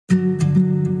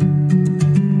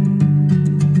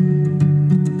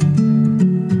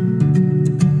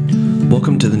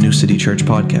City Church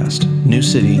podcast. New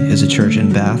City is a church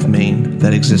in Bath, Maine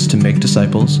that exists to make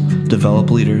disciples,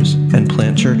 develop leaders, and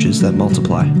plant churches that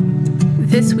multiply.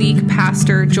 This week,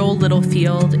 Pastor Joel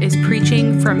Littlefield is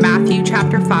preaching from Matthew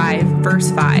chapter 5,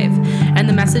 verse 5, and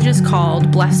the message is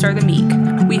called Blessed Are the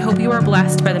Meek. We hope you are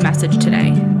blessed by the message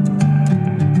today.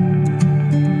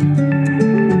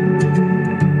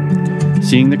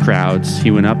 Seeing the crowds, he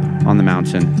went up on the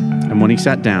mountain, and when he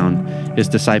sat down, his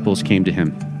disciples came to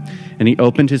him. And he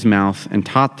opened his mouth and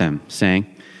taught them, saying,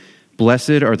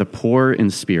 Blessed are the poor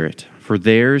in spirit, for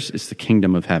theirs is the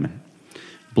kingdom of heaven.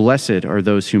 Blessed are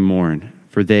those who mourn,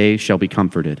 for they shall be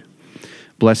comforted.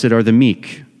 Blessed are the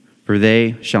meek, for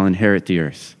they shall inherit the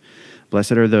earth.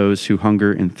 Blessed are those who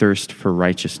hunger and thirst for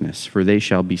righteousness, for they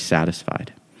shall be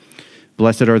satisfied.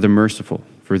 Blessed are the merciful,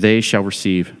 for they shall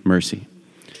receive mercy.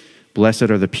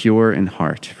 Blessed are the pure in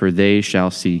heart, for they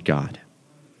shall see God.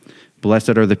 Blessed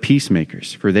are the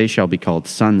peacemakers, for they shall be called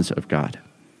sons of God.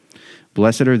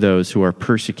 Blessed are those who are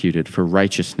persecuted for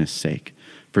righteousness' sake,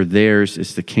 for theirs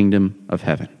is the kingdom of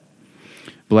heaven.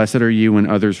 Blessed are you when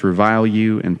others revile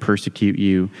you and persecute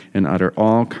you and utter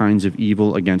all kinds of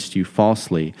evil against you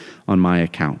falsely on my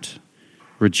account.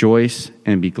 Rejoice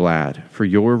and be glad, for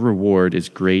your reward is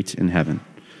great in heaven,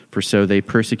 for so they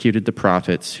persecuted the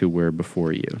prophets who were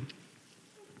before you.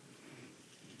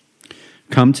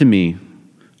 Come to me,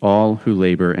 all who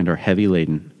labor and are heavy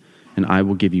laden, and I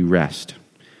will give you rest.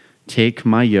 Take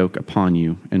my yoke upon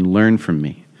you and learn from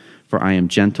me, for I am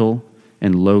gentle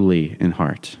and lowly in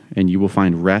heart, and you will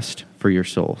find rest for your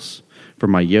souls. For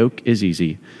my yoke is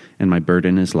easy and my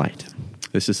burden is light.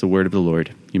 This is the word of the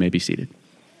Lord. You may be seated.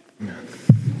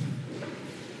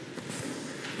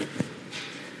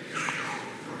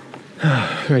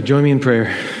 All right, join me in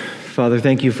prayer. Father,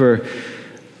 thank you for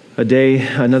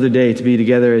another day to be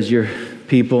together as your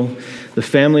people, the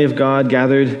family of God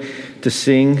gathered to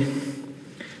sing,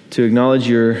 to acknowledge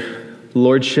your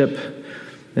lordship,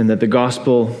 and that the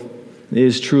gospel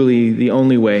is truly the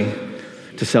only way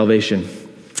to salvation.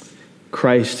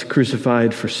 Christ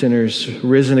crucified for sinners,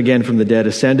 risen again from the dead,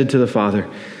 ascended to the Father.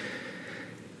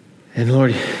 And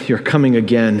Lord, you're coming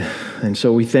again. And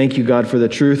so we thank you, God, for the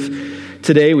truth.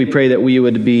 Today, we pray that we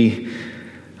would be,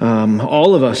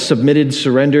 all of us, submitted,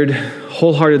 surrendered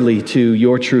wholeheartedly to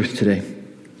your truth today.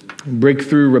 Break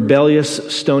through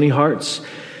rebellious, stony hearts.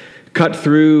 Cut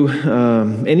through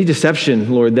any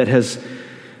deception, Lord, that has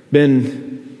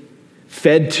been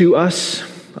fed to us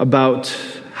about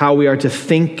how we are to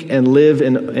think and live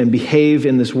and behave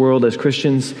in this world as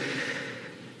Christians,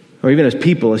 or even as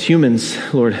people, as humans.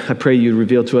 Lord, I pray you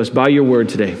reveal to us by your word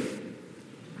today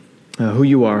who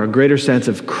you are, a greater sense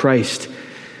of Christ,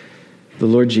 the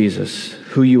Lord Jesus,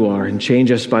 who you are, and change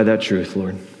us by that truth,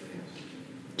 Lord.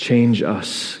 Change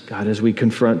us, God, as we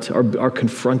are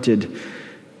confronted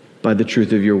by the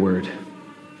truth of your word.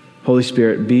 Holy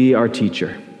Spirit, be our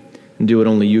teacher and do what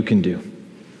only you can do.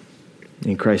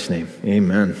 In Christ's name,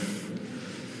 amen.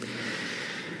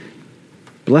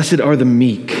 Blessed are the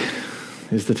meek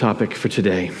is the topic for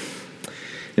today.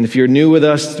 And if you're new with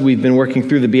us, we've been working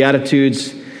through the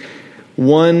Beatitudes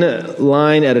one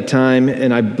line at a time,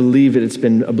 and I believe that it's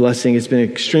been a blessing. It's been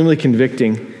extremely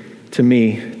convicting to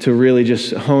me to really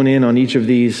just hone in on each of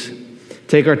these,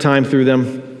 take our time through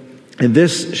them, and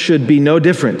this should be no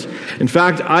different. In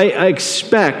fact, I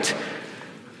expect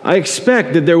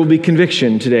that there will be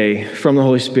conviction today from the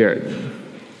Holy Spirit.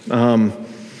 I'm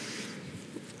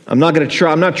not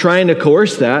trying to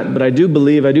coerce that, but I do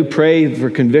pray for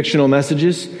convictional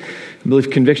messages. I believe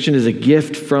conviction is a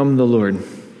gift from the Lord.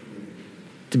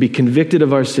 To be convicted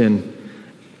of our sin,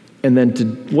 and then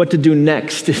what to do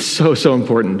next is so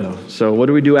important, though. So what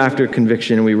do we do after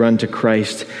conviction? We run to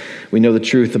Christ. We know the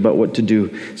truth about what to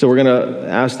do. So we're going to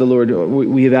ask the Lord,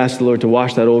 we have asked the Lord to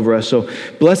wash that over us. So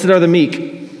blessed are the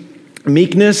meek.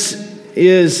 Meekness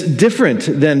is different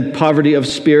than poverty of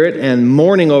spirit and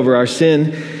mourning over our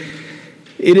sin.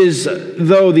 It is,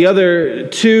 though the other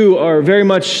two are very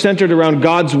much centered around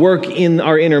God's work in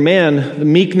our inner man, the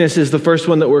meekness is the first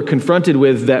one that we're confronted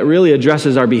with that really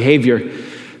addresses our behavior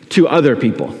to other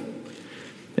people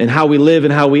and how we live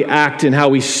and how we act and how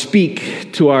we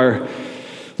speak to our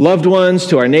loved ones,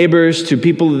 to our neighbors, to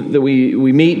people that we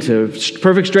meet, to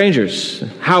perfect strangers,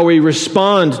 how we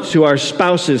respond to our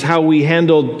spouses, how we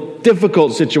handle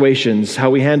difficult situations,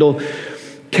 how we handle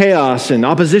chaos and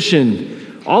opposition.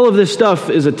 All of this stuff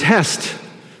is a test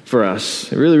for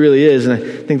us. It really, really is, and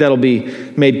I think that'll be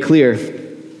made clear.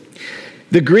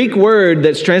 The Greek word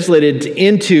that's translated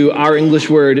into our English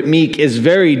word meek is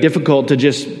very difficult to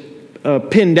just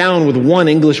pin down with one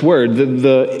English word.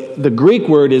 The Greek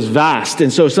word is vast,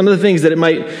 and so some of the things that it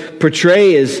might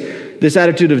portray is this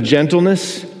attitude of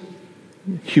gentleness,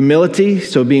 humility,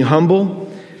 so being humble.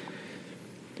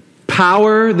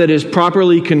 Power that is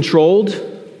properly controlled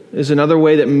is another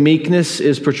way that meekness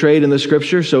is portrayed in the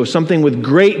Scripture. So something with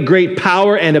great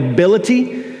power and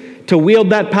ability to wield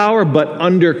that power, but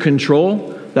under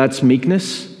control. That's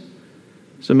meekness.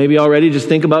 So maybe already just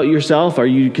think about yourself. Are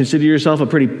you consider yourself a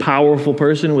pretty powerful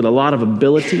person with a lot of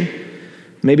ability?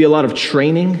 Maybe a lot of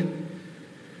training?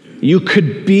 You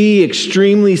could be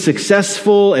extremely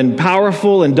successful and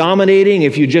powerful and dominating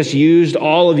if you just used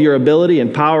all of your ability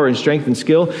and power and strength and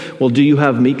skill. Well, do you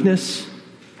have meekness?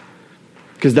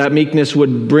 Because that meekness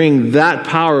would bring that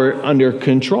power under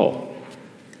control.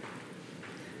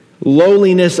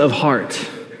 Lowliness of heart.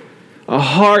 A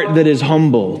heart that is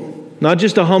humble. Not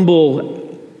just a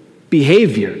humble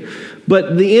behavior,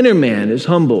 but the inner man is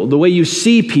humble. The way you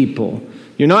see people.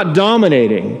 You're not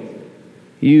dominating.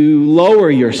 You lower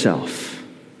yourself,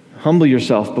 humble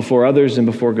yourself before others and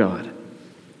before God.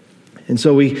 And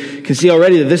so we can see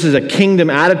already that this is a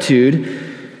kingdom attitude.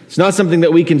 It's not something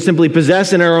that we can simply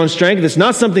possess in our own strength. It's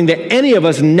not something that any of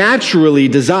us naturally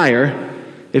desire.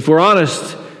 If we're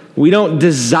honest, we don't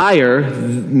desire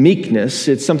meekness.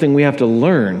 It's something we have to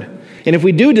learn. And if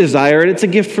we do desire it, it's a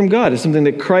gift from God. It's something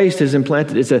that Christ has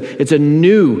implanted. It's a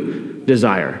new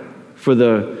desire for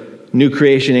the new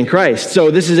creation in Christ.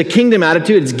 So this is a kingdom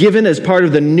attitude. It's given as part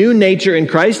of the new nature in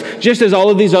Christ, just as all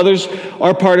of these others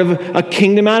are part of a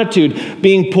kingdom attitude.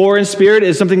 Being poor in spirit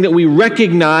is something that we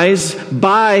recognize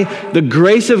by the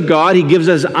grace of God. He gives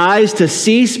us eyes to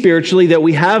see spiritually that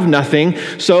we have nothing,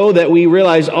 so that we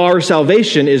realize our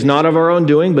salvation is not of our own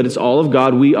doing, but it's all of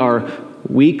God. We are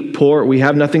weak, poor, we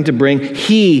have nothing to bring.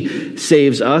 He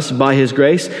saves us by his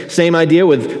grace. Same idea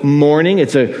with mourning.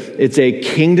 It's a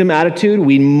kingdom attitude.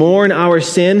 We mourn our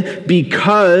sin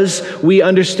because we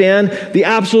understand the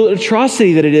absolute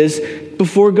atrocity that it is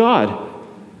before God.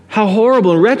 How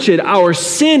horrible and wretched our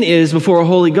sin is before a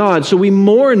holy God. So we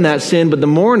mourn that sin, but the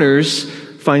mourners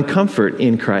find comfort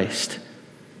in Christ.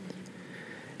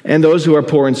 And those who are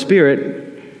poor in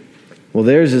spirit, well,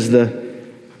 theirs is the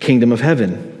kingdom of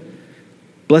heaven.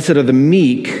 Blessed are the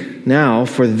meek now,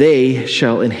 for they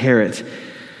shall inherit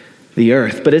the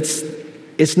earth. But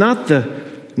it's not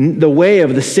the way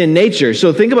of the sin nature.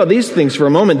 So think about these things for a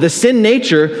moment. The sin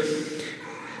nature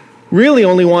really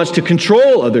only wants to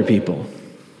control other people.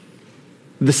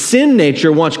 The sin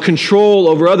nature wants control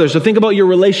over others. So think about your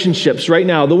relationships right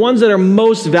now, the ones that are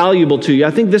most valuable to you.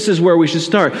 I think this is where we should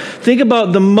start. Think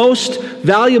about the most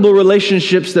valuable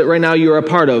relationships that right now you're a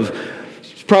part of.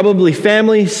 Probably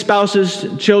family, spouses,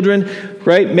 children,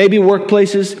 right? Maybe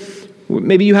workplaces.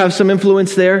 Maybe you have some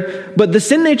influence there. But the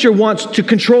sin nature wants to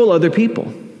control other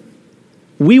people.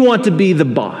 We want to be the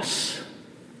boss.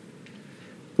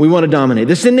 We want to dominate.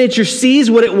 The sin nature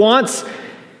sees what it wants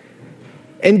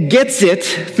and gets it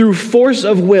through force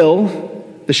of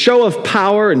will, the show of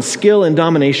power and skill and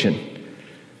domination.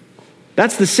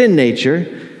 That's the sin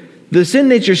nature. The sin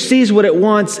nature sees what it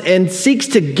wants and seeks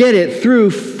to get it through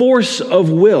force of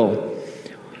will.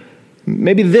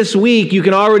 Maybe this week you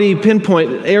can already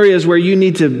pinpoint areas where you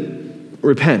need to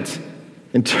repent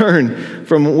and turn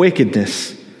from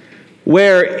wickedness.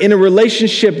 Where in a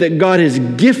relationship that God has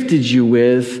gifted you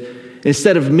with,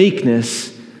 instead of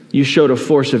meekness, you showed a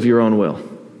force of your own will.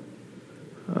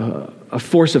 A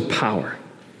force of power.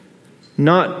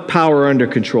 Not power under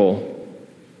control,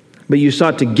 but you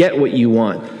sought to get what you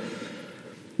want.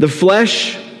 The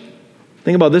flesh,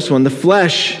 think about this one. The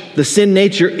flesh, the sin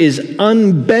nature, is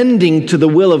unbending to the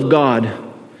will of God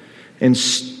and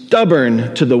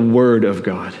stubborn to the word of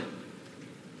God.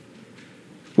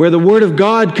 Where the word of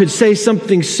God could say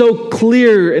something so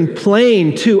clear and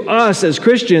plain to us as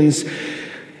Christians,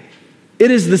 it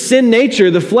is the sin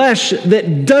nature, the flesh,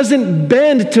 that doesn't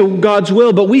bend to God's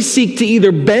will, but we seek to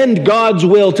either bend God's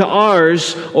will to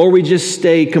ours, or we just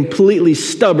stay completely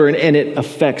stubborn, and it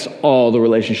affects all the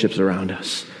relationships around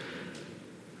us.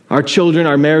 Our children,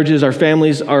 our marriages, our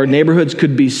families, our neighborhoods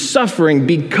could be suffering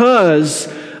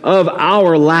because of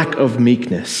our lack of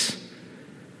meekness.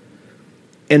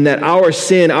 And that our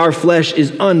sin, our flesh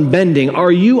is unbending.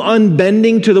 Are you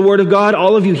unbending to the word of God?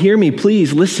 All of you hear me,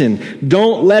 please listen.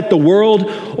 Don't let the world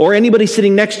or anybody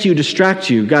sitting next to you distract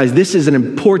you. Guys, this is an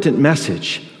important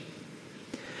message.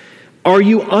 Are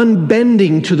you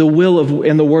unbending to the will of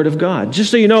and the word of God?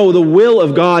 Just so you know, the will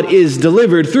of God is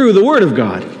delivered through the word of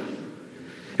God.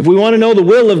 If we want to know the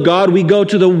will of God, we go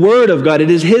to the word of God. It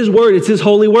is his word. It's his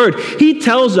holy word. He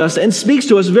tells us and speaks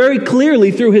to us very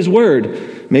clearly through his word.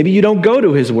 Maybe you don't go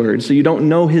to his word, so you don't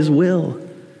know his will.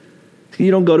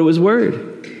 You don't go to his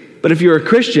word. But if you're a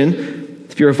Christian,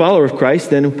 if you're a follower of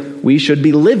Christ, then we should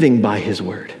be living by his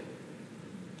word.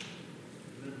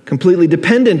 completely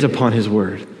dependent upon his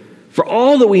word for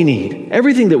all that we need,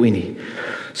 everything that we need.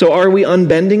 So are we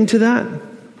unbending to that?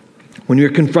 When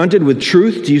you're confronted with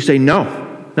truth, do you say,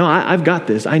 no, I've got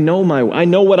this. I know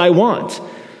what I want.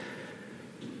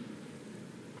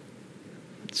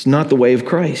 It's not the way of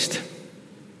Christ.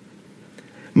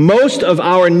 Most of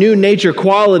our new nature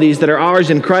qualities that are ours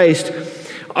in Christ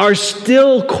are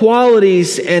still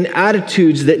qualities and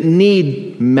attitudes that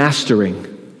need mastering.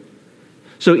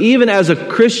 So even as a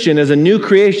Christian, as a new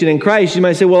creation in Christ, you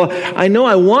might say, well, I know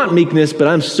I want meekness, but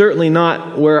I'm certainly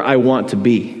not where I want to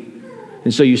be.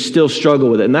 And so you still struggle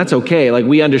with it, and that's okay. Like,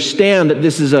 we understand that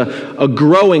this is a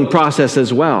growing process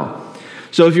as well.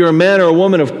 So if you're a man or a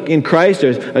woman in Christ,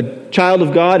 or a child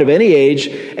of God of any age,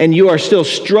 and you are still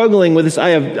struggling with this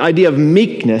idea of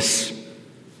meekness,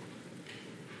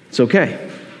 it's okay.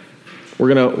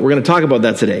 We're gonna talk about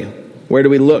that today. Where do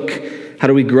we look? How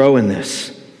do we grow in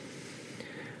this?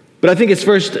 But I think it's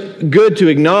first good to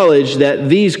acknowledge that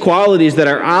these qualities that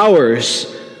are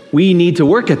ours, we need to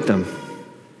work at them.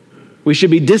 We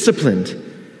should be disciplined.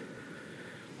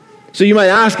 So you might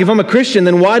ask, if I'm a Christian,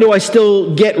 then why do I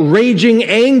still get raging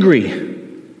angry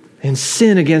and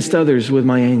sin against others with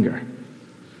my anger?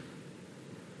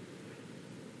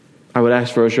 I would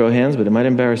ask for a show of hands, but it might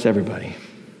embarrass everybody.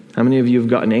 How many of you have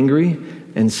gotten angry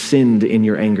and sinned in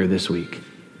your anger this week?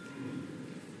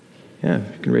 Yeah,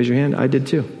 you can raise your hand. I did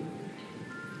too.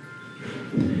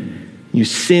 You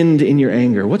sinned in your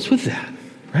anger. What's with that,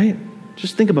 right?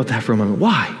 Just think about that for a moment.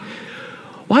 Why?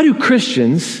 Why do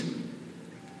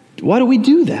we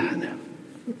do that?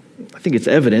 I think it's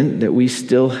evident that we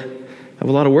still have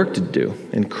a lot of work to do.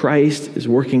 And Christ is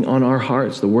working on our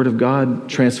hearts. The Word of God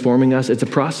transforming us. It's a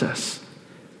process.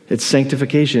 It's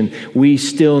sanctification. We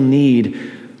still need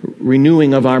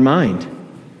renewing of our mind.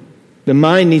 The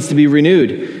mind needs to be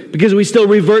renewed because we still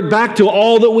revert back to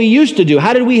all that we used to do.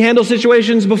 How did we handle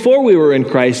situations before we were in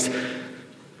Christ?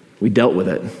 We dealt with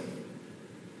it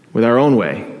with our own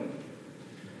way.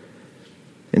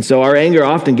 And so our anger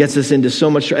often gets us into so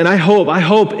much. And I hope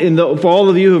for all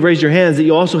of you who have raised your hands that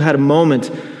you also had a moment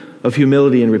of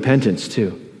humility and repentance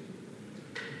too.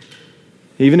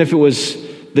 Even if it was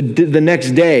the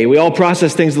next day, we all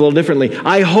process things a little differently.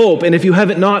 I hope, and if you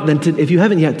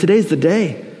haven't yet, today's the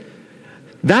day.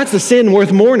 That's a sin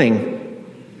worth mourning.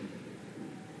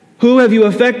 Who have you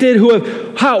affected?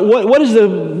 What is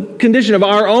the condition of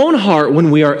our own heart when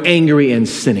we are angry and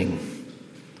sinning?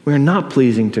 We are not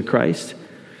pleasing to Christ.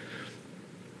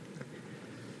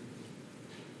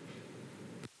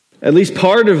 At least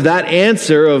part of that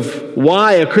answer of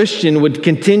why a Christian would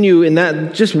continue in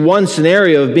that just one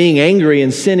scenario of being angry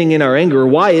and sinning in our anger,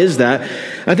 why is that?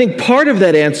 I think part of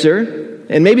that answer,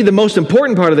 and maybe the most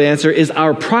important part of the answer, is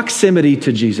our proximity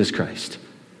to Jesus Christ.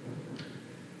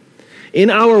 In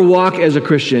our walk as a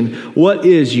Christian, what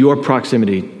is your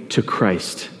proximity to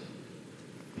Christ?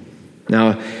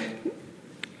 Now,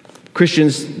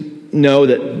 Christians know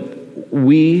that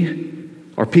we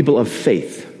are people of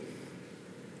faith.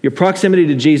 Your proximity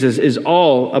to Jesus is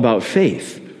all about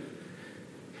faith.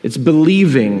 It's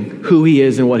believing who he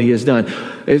is and what he has done.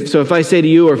 So if I say to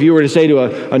you, or if you were to say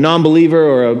to a non-believer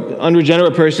or an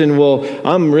unregenerate person, well,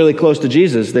 I'm really close to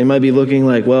Jesus, they might be looking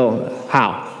like, well,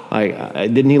 how?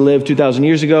 Didn't he live 2,000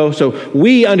 years ago? So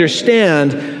we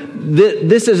understand that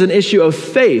this is an issue of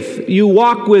faith. You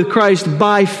walk with Christ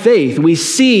by faith. We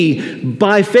see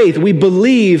by faith. We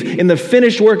believe in the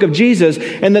finished work of Jesus,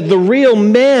 and that the real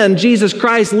man, Jesus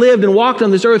Christ, lived and walked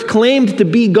on this earth, claimed to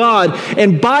be God,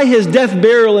 and by his death,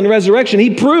 burial, and resurrection,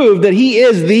 he proved that he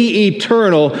is the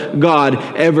eternal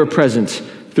God, ever present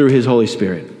through his Holy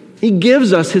Spirit. He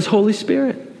gives us his Holy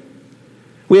Spirit.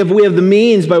 We have the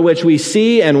means by which we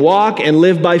see and walk and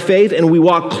live by faith, and we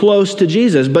walk close to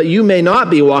Jesus. But you may not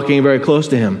be walking very close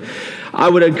to him. I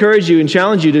would encourage you and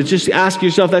challenge you to just ask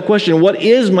yourself that question. What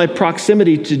is my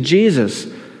proximity to Jesus?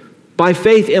 By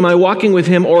faith, am I walking with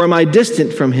him, or am I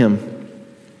distant from him?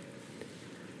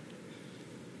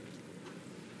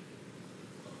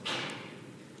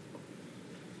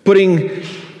 Putting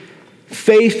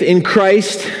faith in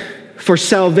Christ for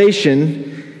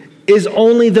salvation is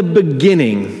only the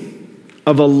beginning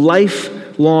of a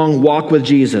lifelong walk with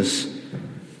Jesus.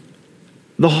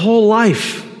 The whole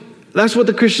life. That's what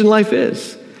the Christian life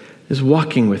is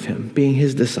walking with him, being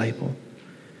his disciple.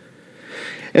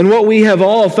 And what we have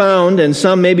all found, and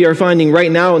some maybe are finding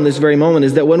right now in this very moment,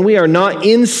 is that when we are not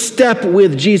in step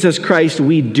with Jesus Christ,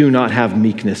 we do not have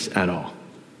meekness at all.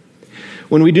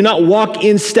 When we do not walk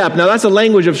in step. Now, that's a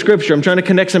language of Scripture. I'm trying to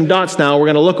connect some dots now. We're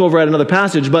going to look over at another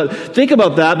passage. But think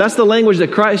about that. That's the language that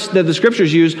the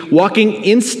Scriptures use, walking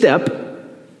in step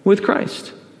with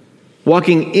Christ.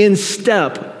 Walking in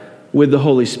step with the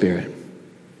Holy Spirit.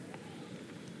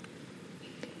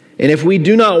 And if we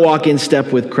do not walk in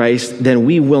step with Christ, then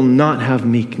we will not have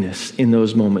meekness in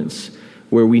those moments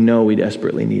where we know we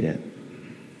desperately need it.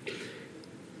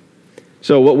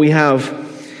 So what we have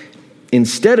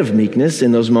instead of meekness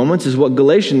in those moments is what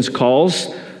Galatians calls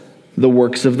the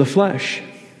works of the flesh.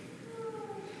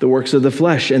 The works of the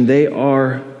flesh, and they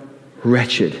are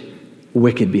wretched,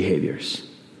 wicked behaviors.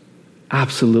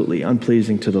 Absolutely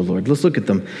unpleasing to the Lord. Let's look at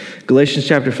them. Galatians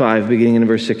chapter 5, beginning in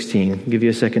verse 16. I'll give you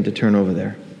a second to turn over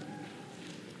there.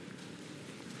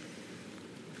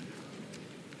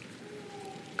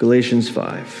 Galatians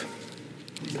 5.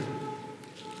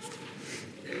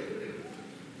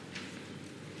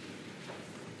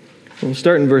 We'll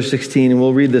start in verse 16, and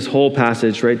we'll read this whole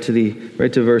passage right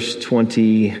to verse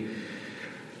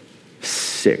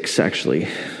 26, actually.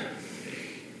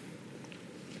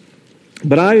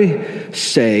 But I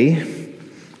say,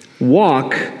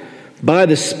 walk by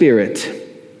the Spirit,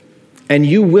 and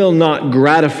you will not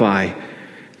gratify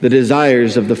the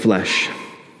desires of the flesh.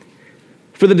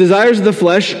 For the desires of the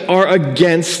flesh are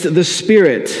against the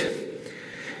Spirit,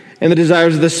 and the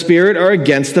desires of the Spirit are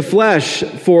against the flesh,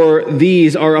 for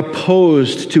these are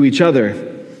opposed to each other,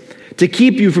 to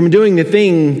keep you from doing the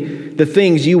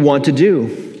things you want to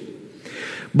do.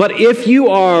 But if you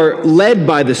are led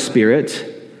by the Spirit,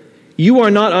 you are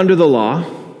not under the law.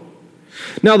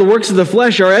 Now the works of the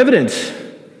flesh are evident: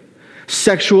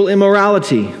 sexual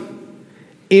immorality,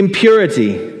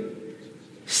 impurity,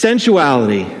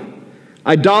 sensuality,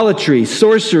 idolatry,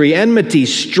 sorcery, enmity,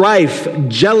 strife,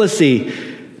 jealousy.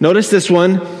 Notice this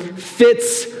one: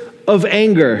 fits of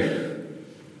anger,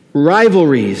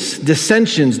 rivalries,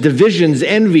 dissensions, divisions,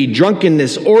 envy,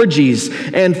 drunkenness, orgies,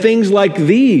 and things like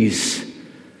these.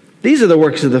 These are the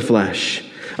works of the flesh.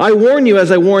 I warn you,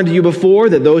 as I warned you before,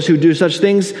 that those who do such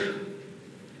things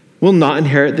will not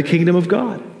inherit the kingdom of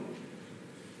God.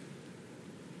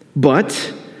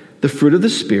 But the fruit of the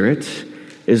Spirit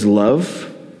is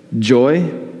love,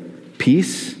 joy,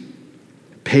 peace,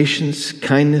 patience,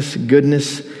 kindness,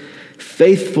 goodness,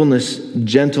 faithfulness,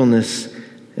 gentleness,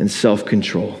 and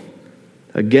self-control.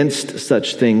 Against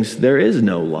such things there is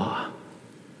no law.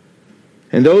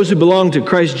 And those who belong to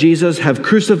Christ Jesus have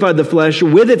crucified the flesh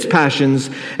with its passions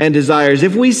and desires.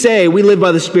 If we say we live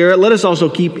by the Spirit, let us also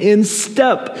keep in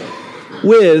step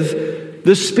with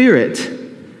the Spirit.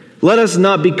 Let us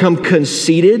not become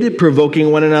conceited,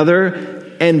 provoking one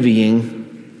another,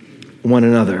 envying one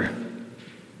another.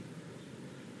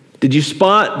 Did you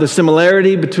spot the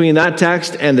similarity between that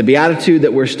text and the beatitude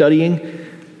that we're studying?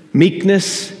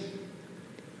 Meekness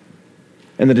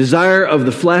and the desire of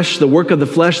the flesh, the work of the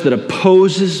flesh that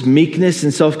opposes meekness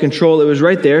and self-control. It was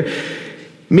right there.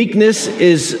 Meekness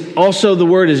is also, the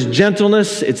word is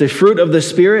gentleness. It's a fruit of the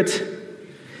Spirit.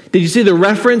 Did you see the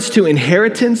reference to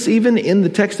inheritance even in the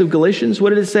text of Galatians? What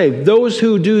did it say? Those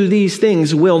who do these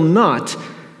things will not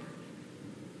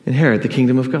inherit the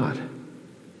kingdom of God.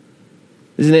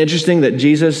 Isn't it interesting that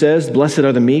Jesus says, "Blessed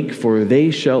are the meek, for they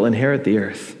shall inherit the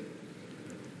earth"?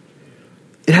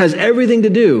 It has everything to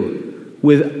do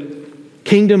with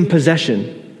kingdom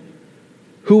possession.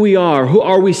 Who we are. Who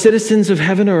are we, citizens of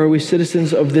heaven, or are we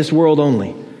citizens of this world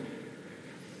only?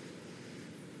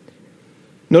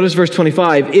 Notice verse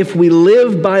 25. If we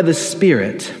live by the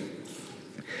Spirit,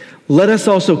 let us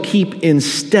also keep in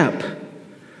step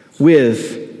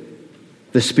with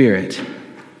the Spirit.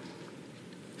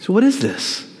 So what is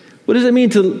this? What does it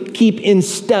mean to keep in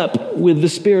step with the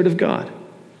Spirit of God?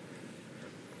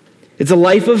 It's a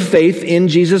life of faith in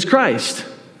Jesus Christ.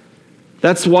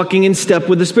 That's walking in step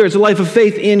with the Spirit. It's a life of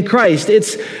faith in Christ.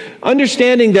 It's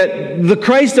understanding that the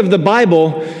Christ of the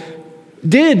Bible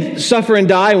did suffer and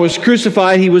die, was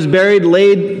crucified, he was buried,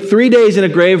 laid 3 days in a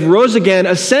grave, rose again,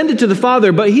 ascended to the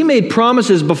Father, but he made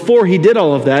promises before he did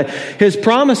all of that. His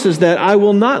promise is that I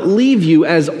will not leave you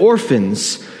as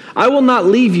orphans. I will not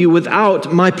leave you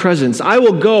without my presence. I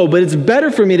will go, but it's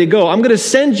better for me to go. I'm going to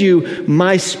send you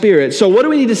my Spirit. So what do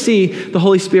we need to see the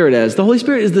Holy Spirit as? The Holy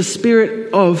Spirit is the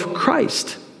Spirit of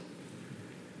Christ.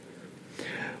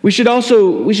 We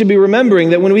should be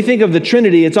remembering that when we think of the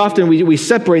Trinity, it's often we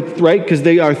separate, right? Because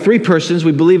they are three persons.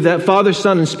 We believe that, Father,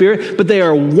 Son, and Spirit, but they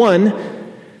are one.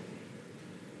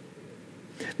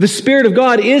 The Spirit of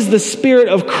God is the Spirit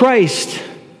of Christ.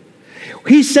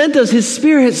 He sent us His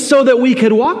Spirit so that we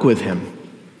could walk with Him.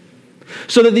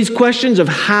 So that these questions of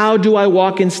how do I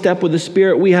walk in step with the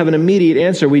Spirit, we have an immediate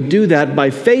answer. We do that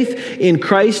by faith in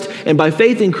Christ, and by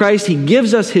faith in Christ, He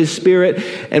gives us His Spirit,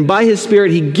 and by His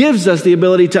Spirit, He gives us the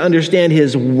ability to understand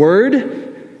His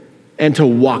Word and to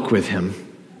walk with Him.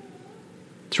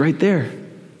 It's right there.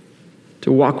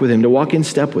 To walk with Him, to walk in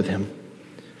step with Him.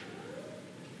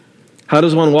 How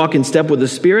does one walk in step with the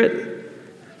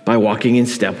Spirit? By walking in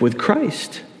step with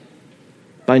Christ.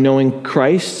 By knowing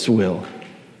Christ's will,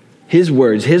 his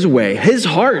words, his way, his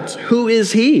heart. Who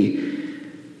is he?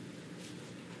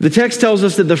 The text tells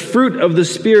us that the fruit of the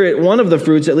Spirit, one of the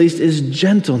fruits at least, is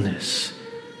gentleness.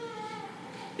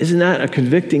 Isn't that a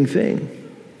convicting thing?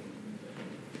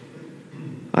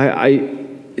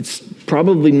 It's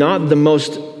probably not the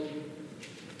most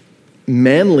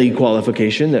manly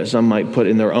qualification that some might put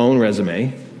in their own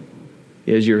resume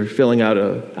as you're filling out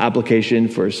an application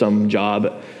for some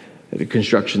job at a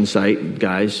construction site.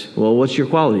 Guys, well, what's your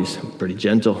qualities? I'm pretty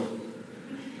gentle.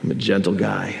 I'm a gentle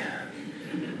guy.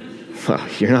 Well,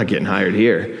 you're not getting hired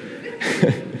here.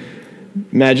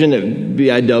 Imagine at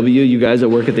BIW, you guys that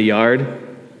work at the yard,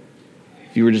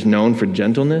 if you were just known for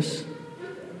gentleness.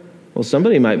 Well,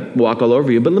 somebody might walk all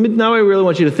over you. But now I really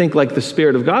want you to think like the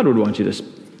Spirit of God would want you to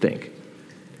think.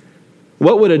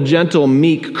 What would a gentle,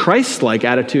 meek, Christ-like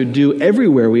attitude do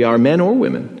everywhere we are, men or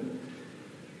women?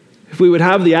 If we would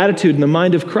have the attitude and the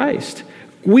mind of Christ.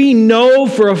 We know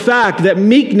for a fact that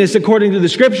meekness, according to the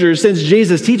Scriptures, since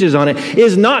Jesus teaches on it,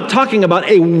 is not talking about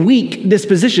a weak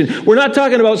disposition. We're not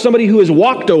talking about somebody who is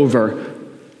walked over.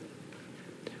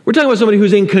 We're talking about somebody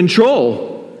who's in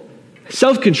control,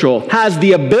 self-control, has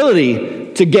the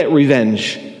ability to get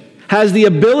revenge, has the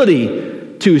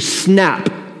ability to snap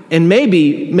and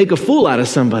maybe make a fool out of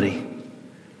somebody.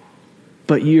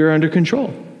 But you're under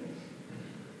control.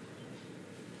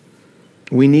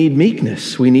 We need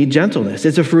meekness. We need gentleness.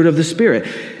 It's a fruit of the Spirit.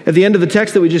 At the end of the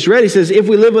text that we just read, he says, if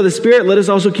we live with the Spirit, let us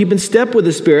also keep in step with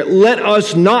the Spirit. Let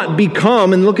us not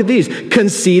become, and look at these,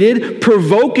 conceited,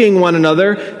 provoking one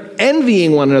another,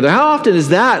 envying one another. How often is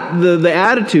that the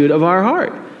attitude of our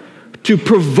heart? To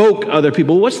provoke other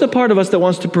people. What's the part of us that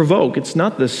wants to provoke? It's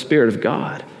not the Spirit of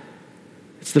God.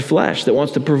 It's the flesh that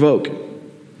wants to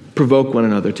provoke one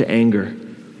another to anger.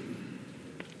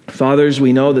 Fathers,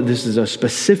 we know that this is a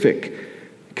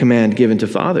specific command given to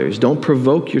fathers. Don't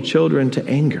provoke your children to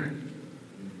anger.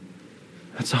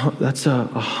 That's a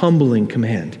humbling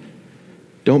command.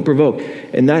 Don't provoke.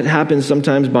 And that happens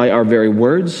sometimes by our very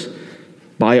words,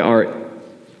 by our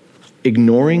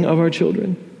ignoring of our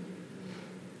children.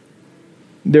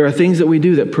 There are things that we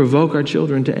do that provoke our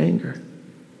children to anger.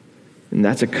 And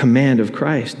that's a command of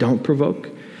Christ. Don't provoke.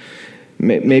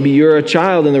 Maybe you're a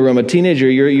child in the room, a teenager,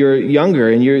 you're younger,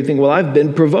 and you think, well, I've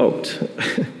been provoked.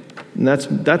 And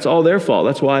that's all their fault.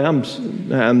 That's why I'm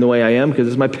the way I am, because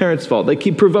it's my parents' fault. They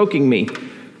keep provoking me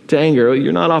to anger.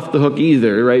 You're not off the hook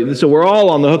either, right? So we're all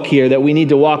on the hook here that we need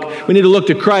to look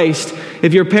to Christ.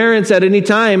 If your parents at any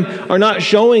time are not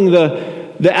showing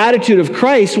the attitude of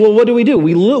Christ, well, what do?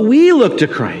 We look to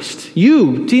Christ.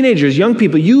 You, teenagers, young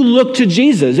people, you look to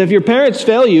Jesus. If your parents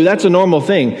fail you, that's a normal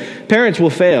thing. Parents will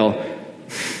fail.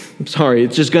 I'm sorry,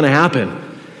 it's just going to happen.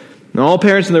 And all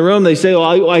parents in the room, they say,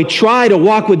 well, I try to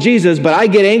walk with Jesus, but I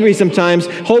get angry sometimes.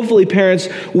 Hopefully, parents,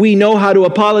 we know how to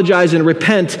apologize and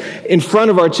repent in front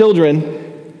of our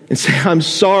children and say, I'm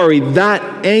sorry,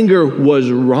 that anger was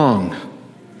wrong.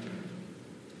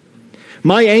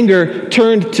 My anger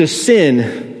turned to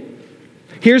sin.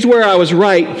 Here's where I was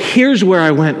right. Here's where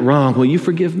I went wrong. Will you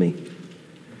forgive me?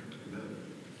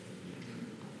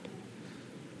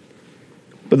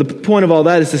 But the point of all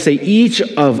that is to say each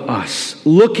of us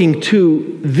looking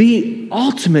to the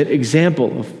ultimate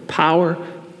example of power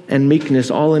and meekness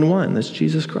all in one. That's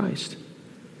Jesus Christ.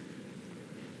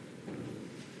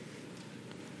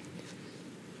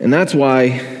 And that's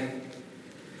why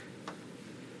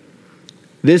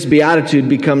this beatitude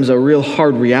becomes a real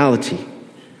hard reality.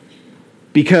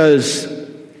 Because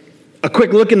a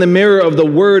quick look in the mirror of the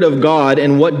Word of God,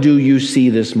 and what do you see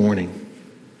this morning?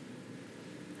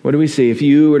 What do we see? If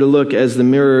you were to look as the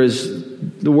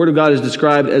Word of God is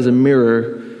described as a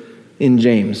mirror in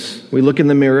James. We look in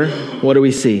the mirror, what do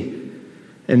we see?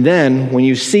 And then, when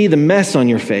you see the mess on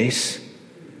your face,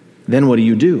 then what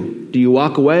do? Do you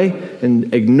walk away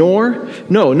and ignore?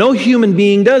 No human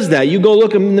being does that. You go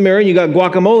look in the mirror and you got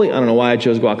guacamole. I don't know why I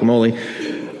chose guacamole.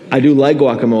 I do like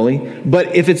guacamole.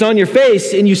 But if it's on your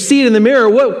face and you see it in the mirror,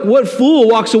 what fool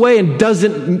walks away and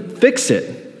doesn't fix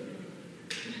it?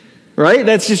 Right?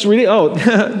 That's just really,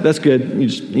 that's good.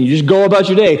 You just go about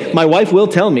your day. My wife will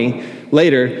tell me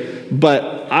later,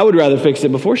 but I would rather fix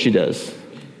it before she does.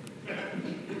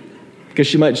 Because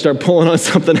she might start pulling on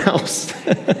something else.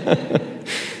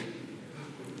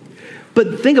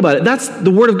 But think about it. That's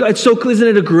the Word of God. Isn't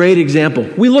it a great example?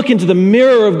 We look into the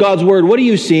mirror of God's Word. What are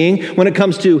you seeing when it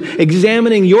comes to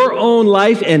examining your own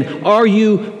life? And are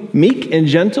you meek and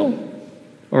gentle?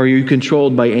 Or are you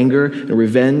controlled by anger and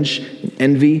revenge, and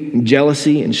envy and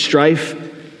jealousy and strife,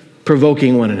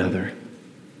 provoking one another?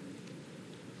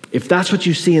 If that's what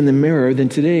you see in the mirror, then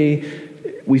today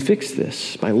we fix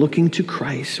this by looking to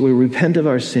Christ. We repent of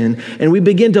our sin and we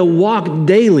begin to walk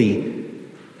daily,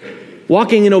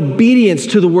 walking in obedience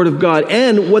to the Word of God.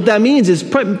 And what that means is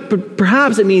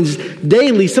perhaps it means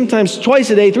daily, sometimes twice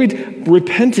a day,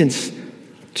 repentance,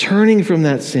 turning from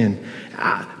that sin,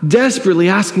 desperately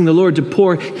asking the Lord to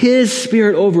pour His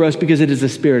Spirit over us because it is a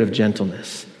spirit of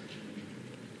gentleness.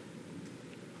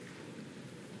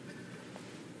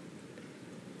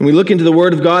 When we look into the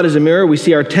Word of God as a mirror, we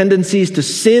see our tendencies to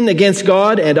sin against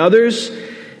God and others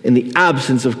in the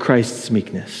absence of Christ's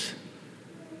meekness.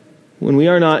 When we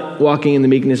are not walking in the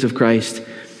meekness of Christ,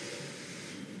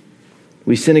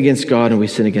 we sin against God and we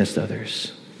sin against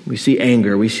others. We see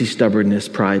anger, we see stubbornness,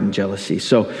 pride, and jealousy.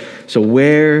 So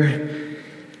where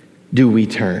do we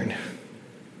turn?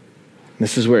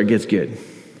 This is where it gets good.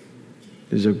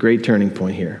 There's a great turning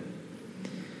point here.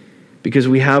 Because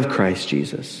we have Christ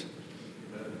Jesus.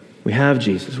 We have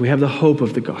Jesus. We have the hope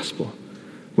of the gospel.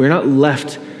 We're not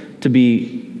left to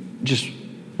be just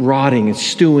rotting and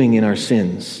stewing in our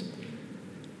sins.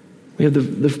 We have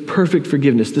the perfect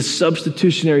forgiveness, the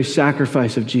substitutionary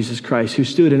sacrifice of Jesus Christ, who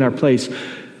stood in our place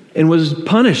and was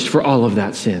punished for all of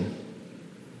that sin.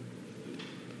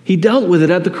 He dealt with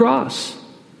it at the cross.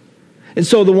 And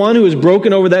so the one who is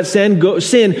broken over that sin,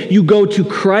 you go to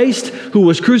Christ, who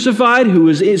was crucified,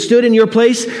 who stood in your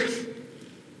place.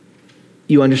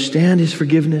 You understand His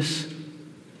forgiveness,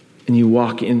 and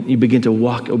you begin to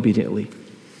walk obediently.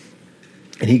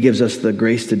 And He gives us the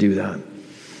grace to do that.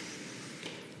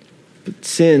 But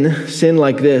sin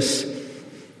like this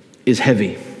is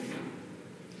heavy.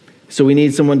 So we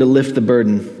need someone to lift the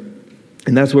burden.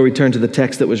 And that's where we turn to the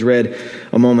text that was read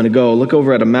a moment ago. Look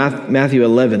over at Matthew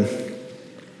 11.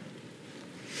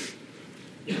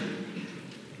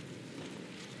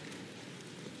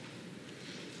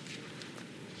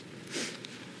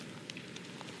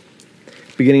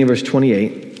 Beginning of verse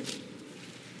 28.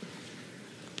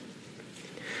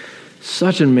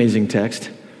 Such an amazing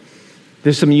text.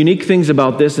 There's some unique things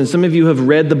about this, and some of you have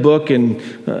read the book, and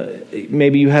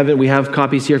maybe you haven't. We have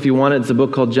copies here if you want it. It's a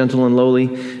book called Gentle and Lowly,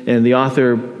 and the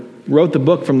author wrote the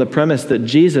book from the premise that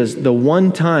Jesus, the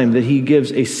one time that He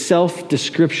gives a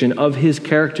self-description of His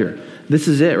character, this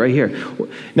is it right here.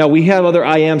 Now, we have other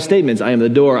I am statements. I am the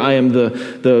door. I am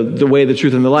the way, the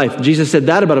truth, and the life. Jesus said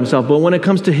that about Himself. But when it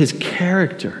comes to His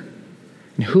character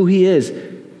and who He is,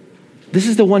 this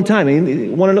is the one time. I mean,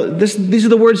 you want to know, these are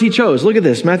the words He chose. Look at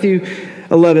this. Matthew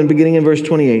 11, beginning in verse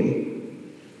 28.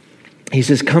 He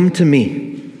says, "Come to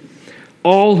me,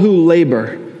 all who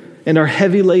labor and are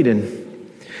heavy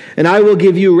laden, and I will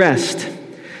give you rest.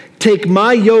 Take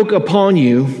my yoke upon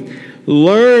you.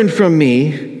 Learn from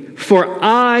me. For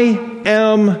I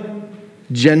am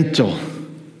gentle.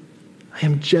 I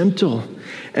am gentle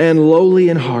and lowly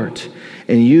in heart,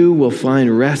 and you will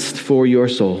find rest for your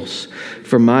souls.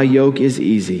 For my yoke is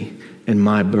easy and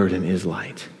my burden is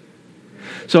light."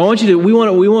 So I want you to, we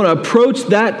want to approach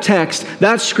that text,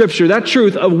 that scripture, that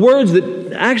truth of words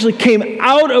that actually came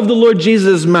out of the Lord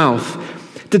Jesus' mouth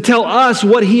to tell us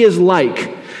what He is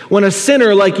like when a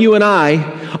sinner like you and I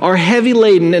are heavy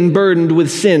laden and burdened with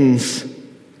sins.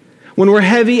 When we're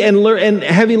heavy and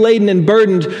heavy laden and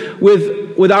burdened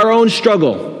with our own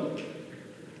struggle,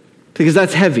 because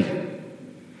that's heavy.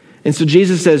 And so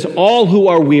Jesus says, "All who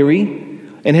are weary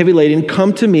and heavy laden,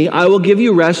 come to me. I will give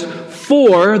you rest.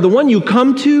 For the one you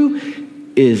come to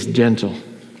is gentle,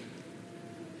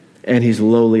 and He's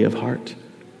lowly of heart."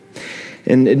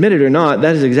 And admit it or not,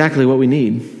 that is exactly what we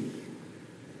need.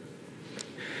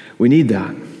 We need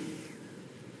that.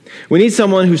 We need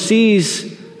someone who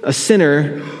sees a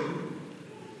sinner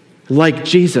like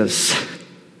Jesus,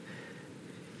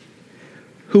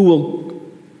 who will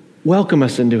welcome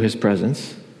us into His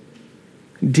presence,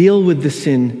 deal with the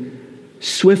sin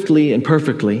swiftly and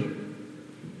perfectly,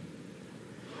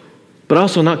 but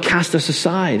also not cast us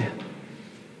aside.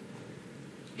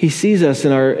 He sees us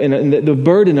in the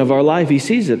burden of our life. He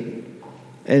sees it,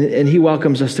 and He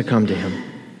welcomes us to come to Him,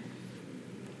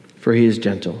 for He is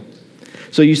gentle.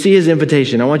 So you see His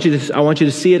invitation. I want you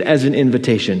to see it as an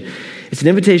invitation. It's an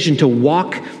invitation to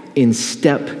walk in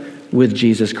step with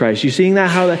Jesus Christ. You seeing that?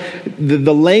 How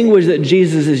the language that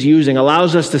Jesus is using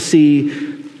allows us to see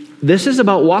this is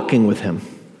about walking with Him.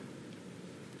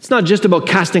 It's not just about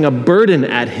casting a burden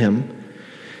at Him,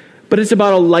 but it's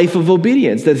about a life of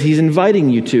obedience that He's inviting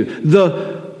you to.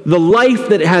 The life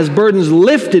that has burdens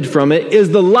lifted from it is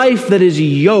the life that is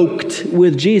yoked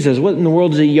with Jesus. What in the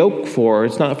world is a yoke for?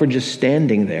 It's not for just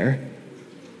standing there.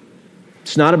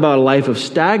 It's not about a life of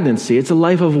stagnancy. It's a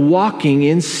life of walking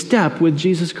in step with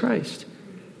Jesus Christ.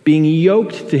 being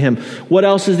yoked to him. What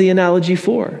else is the analogy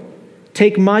for?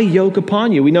 Take my yoke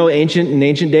upon you. We know in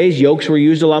ancient days, yokes were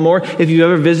used a lot more. If you've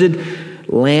ever visited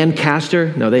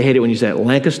Lancaster, no, they hate it when you say it,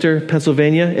 Lancaster,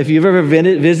 Pennsylvania. If you've ever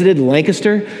visited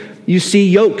Lancaster, you see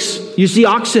yokes. You see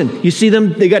oxen. You see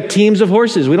them, they got teams of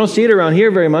horses. We don't see it around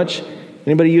here very much.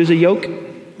 Anybody use a yoke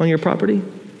on your property?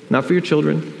 Not for your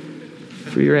children,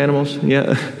 for your animals.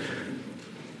 Yeah.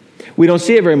 We don't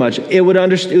see it very much. They would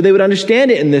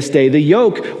understand it in this day. The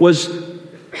yoke was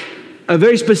a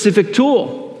very specific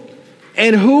tool.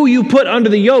 And who you put under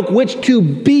the yoke, which two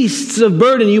beasts of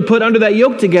burden you put under that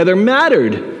yoke together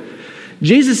mattered.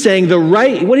 Jesus saying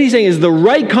what he's saying is the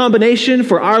right combination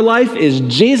for our life is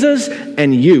Jesus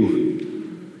and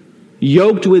you.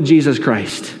 Yoked with Jesus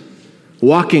Christ.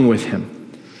 Walking with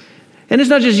him. And it's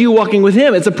not just you walking with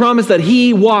him. It's a promise that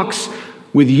he walks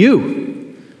with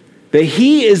you. That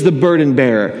he is the burden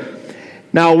bearer.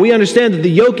 Now, we understand that the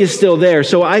yoke is still there,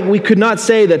 so we could not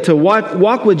say that to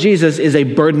walk with Jesus is a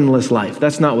burdenless life.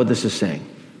 That's not what this is saying.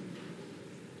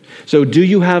 So do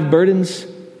you have burdens?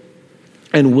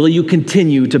 And will you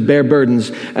continue to bear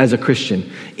burdens as a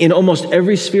Christian? In almost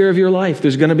every sphere of your life,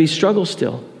 there's going to be struggle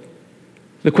still.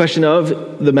 The question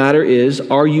of the matter is,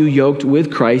 are you yoked with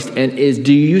Christ, and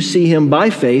do you see him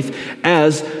by faith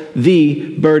as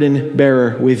the burden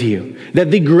bearer with you?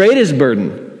 That the greatest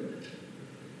burden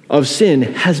of sin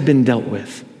has been dealt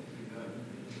with.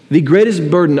 The greatest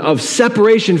burden of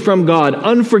separation from God,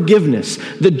 unforgiveness,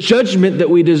 the judgment that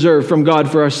we deserve from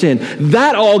God for our sin,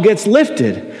 that all gets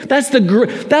lifted.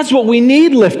 That's what we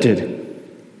need lifted.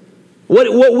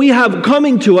 What we have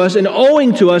coming to us and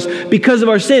owing to us because of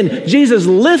our sin, Jesus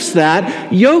lifts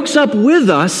that, yokes up with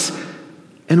us,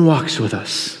 and walks with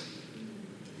us.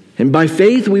 And by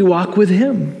faith, we walk with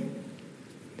him.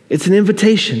 It's an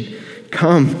invitation.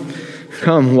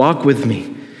 Come, walk with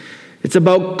me. It's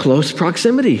about close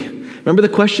proximity. Remember the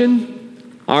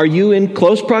question? Are you in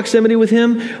close proximity with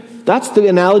him? That's the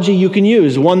analogy you can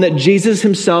use, one that Jesus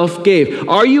himself gave.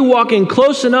 Are you walking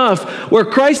close enough where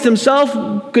Christ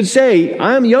himself could say,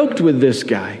 I'm yoked with this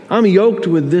guy. I'm yoked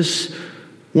with this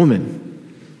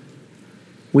woman.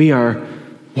 We are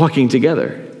walking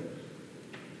together.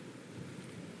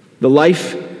 The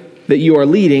life that you are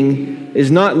leading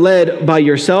is not led by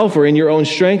yourself or in your own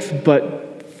strength,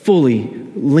 but fully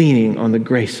leaning on the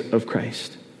grace of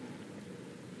Christ.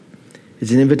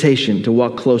 It's an invitation to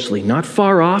walk closely, not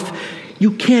far off.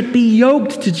 You can't be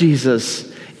yoked to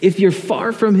Jesus if you're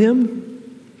far from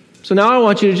him. So now I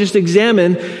want you to just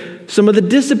examine some of the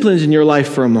disciplines in your life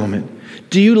for a moment.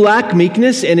 Do you lack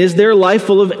meekness, and is there life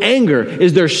full of anger?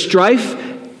 Is there strife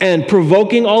and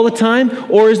provoking all the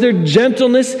time? Or is there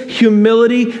gentleness,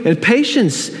 humility, and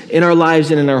patience in our lives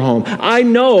and in our home? I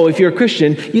know if you're a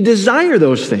Christian, you desire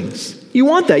those things. You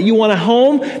want that. You want a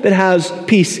home that has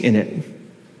peace in it.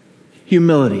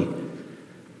 Humility,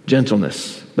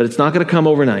 gentleness. But it's not going to come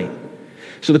overnight.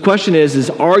 So the question is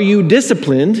are you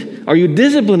disciplined? Are you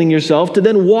disciplining yourself to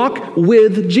then walk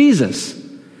with Jesus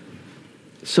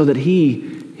so that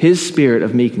his spirit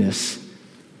of meekness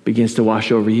begins to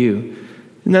wash over you?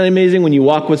 Isn't that amazing? When you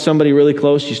walk with somebody really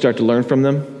close, you start to learn from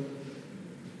them.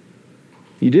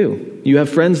 You do. You have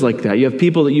friends like that. You have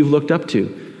people that you've looked up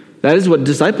to. That is what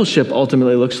discipleship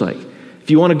ultimately looks like. If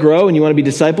you want to grow and you want to be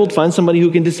discipled, find somebody who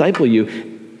can disciple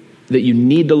you that you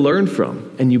need to learn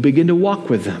from, and you begin to walk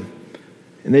with them.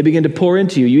 And they begin to pour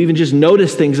into you. You even just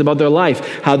notice things about their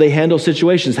life, how they handle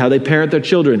situations, how they parent their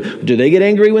children. Do they get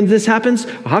angry when this happens?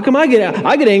 How come I get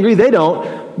angry? They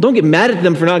don't. Don't get mad at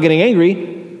them for not getting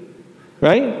angry,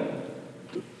 right?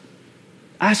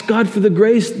 Ask God for the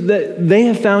grace that they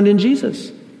have found in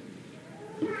Jesus,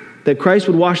 that Christ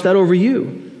would wash that over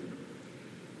you.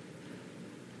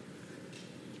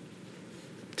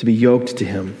 To be yoked to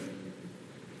him.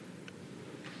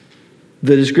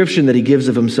 The description that he gives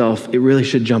of himself, it really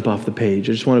should jump off the page.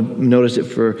 I just want to notice it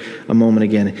for a moment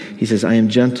again. He says, I am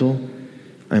gentle,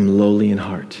 I am lowly in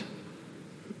heart.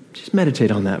 Just meditate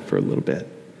on that for a little bit.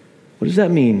 What does that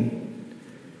mean?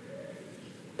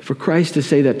 For Christ to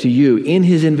say that to you in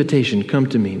his invitation, come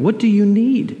to me. What do you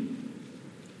need?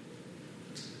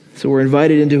 So we're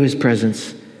invited into his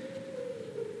presence.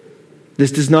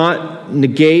 This does not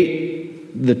negate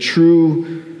the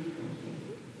truth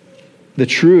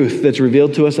that's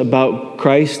revealed to us about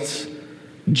Christ's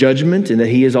judgment and that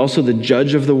he is also the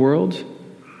judge of the world.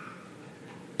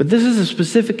 But this is a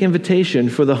specific invitation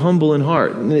for the humble in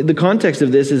heart. The context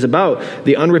of this is about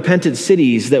the unrepentant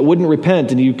cities that wouldn't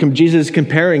repent. And Jesus is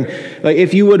comparing, like,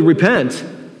 if you would repent,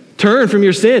 turn from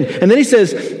your sin. And then he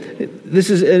says,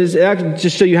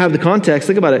 just so you have the context,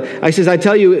 think about it. I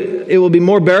tell you, it will be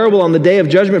more bearable on the day of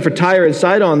judgment for Tyre and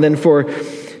Sidon than for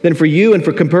than for you and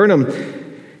for Capernaum.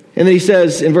 And then he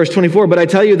says in verse 24, but I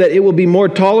tell you that it will be more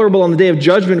tolerable on the day of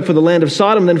judgment for the land of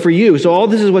Sodom than for you. So all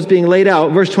this is what's being laid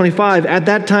out. Verse 25, at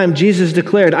that time Jesus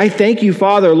declared, I thank you,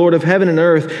 Father, Lord of heaven and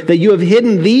earth, that you have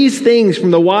hidden these things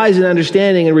from the wise and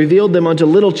understanding and revealed them unto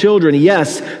little children.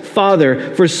 Yes,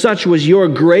 Father, for such was your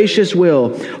gracious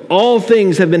will. All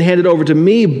things have been handed over to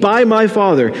me by my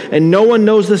Father, and no one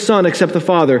knows the Son except the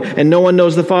Father, and no one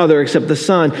knows the Father except the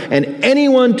Son, and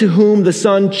anyone to whom the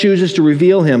Son chooses to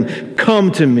reveal him.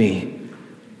 Come to me,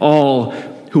 all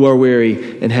who are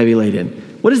weary and heavy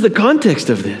laden. What is the context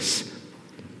of this?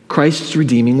 Christ's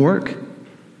redeeming work.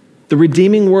 The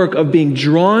redeeming work of being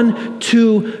drawn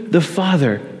to the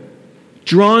Father,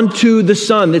 drawn to the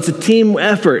Son. It's a team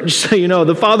effort. Just so you know,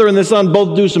 the Father and the Son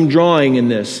both do some drawing in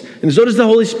this. And so does the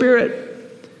Holy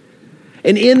Spirit.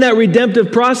 And in that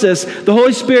redemptive process, the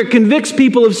Holy Spirit convicts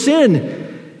people of sin.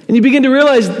 And you begin to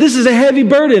realize this is a heavy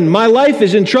burden. My life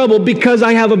is in trouble because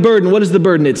I have a burden. What is the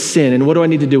burden? It's sin. And what do I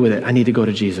need to do with it? I need to go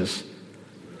to Jesus.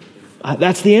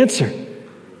 That's the answer.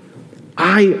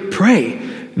 I pray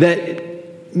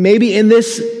that maybe in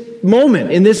this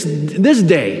moment, in this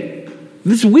day,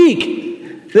 this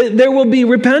week, that there will be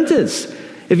repentance.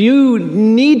 If you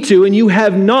need to and you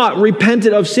have not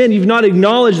repented of sin, you've not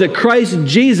acknowledged that Christ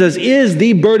Jesus is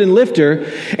the burden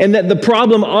lifter and that the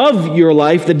problem of your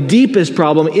life, the deepest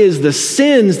problem, is the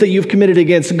sins that you've committed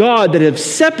against God that have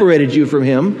separated you from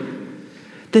Him,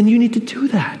 then you need to do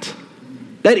that.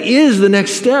 That is the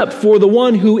next step for the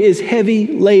one who is heavy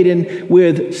laden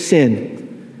with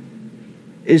sin,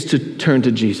 is to turn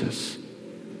to Jesus.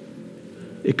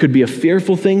 It could be a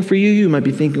fearful thing for you. You might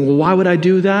be thinking, well, why would I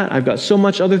do that? I've got so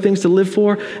much other things to live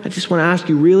for. I just want to ask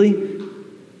you, really?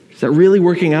 Is that really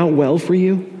working out well for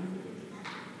you?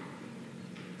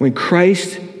 When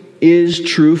Christ is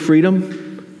true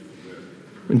freedom,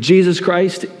 when Jesus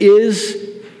Christ is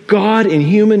God in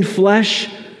human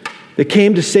flesh that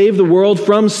came to save the world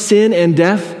from sin and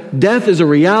death, death is a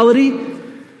reality.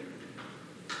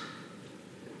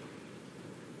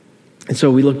 And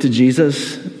so we look to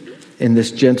Jesus in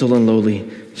this gentle and lowly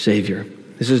Savior.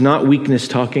 This is not weakness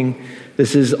talking.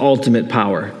 This is ultimate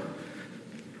power.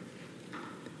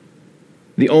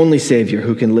 The only Savior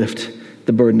who can lift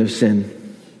the burden of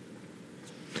sin.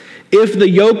 If the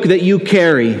yoke that you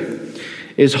carry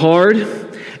is hard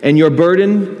and your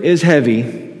burden is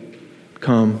heavy,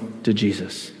 come to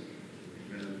Jesus.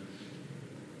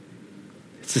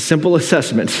 It's a simple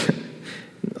assessment.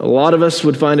 A lot of us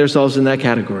would find ourselves in that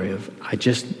category of,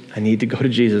 I need to go to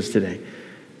Jesus today.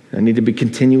 I need to be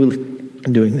continually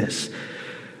doing this.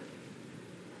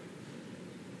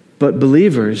 But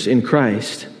believers in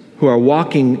Christ who are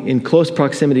walking in close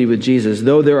proximity with Jesus,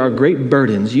 though there are great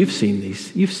burdens, you've seen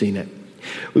these, you've seen it.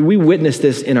 We witness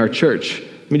this in our church.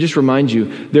 Let me just remind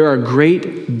you, there are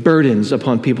great burdens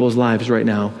upon people's lives right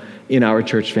now in our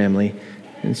church family.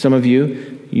 And some of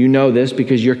you, you know this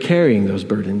because you're carrying those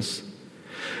burdens.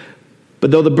 But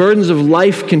though the burdens of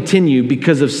life continue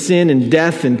because of sin and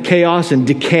death and chaos and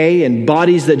decay and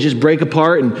bodies that just break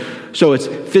apart, and so it's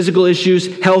physical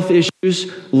issues, health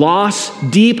issues, loss,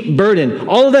 deep burden.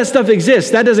 All of that stuff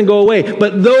exists. That doesn't go away.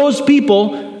 But those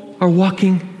people are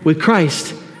walking with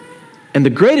Christ. And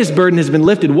the greatest burden has been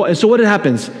lifted. And so what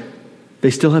happens? They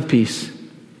still have peace.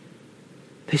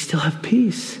 They still have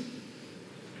peace.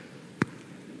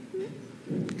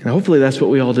 And hopefully that's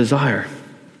what we all desire.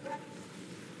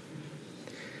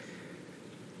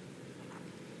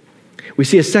 We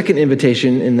see a second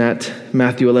invitation in that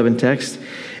Matthew 11 text,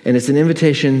 and it's an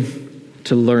invitation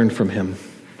to learn from Him.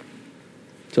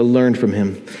 To learn from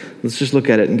Him. Let's just look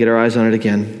at it and get our eyes on it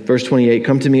again. Verse 28,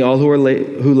 come to me all who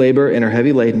labor and are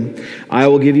heavy laden. I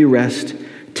will give you rest.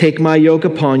 Take my yoke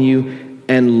upon you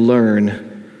and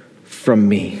learn from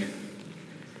me.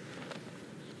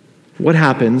 What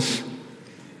happens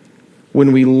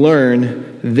when we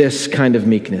learn this kind of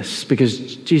meekness?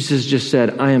 Because Jesus just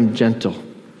said, I am gentle.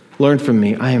 Learn from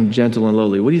me. I am gentle and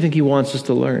lowly. What do you think He wants us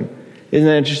to learn? Isn't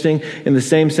that interesting? In the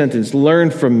same sentence,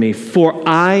 learn from me, for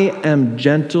I am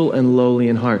gentle and lowly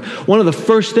in heart. One of the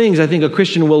first things I think a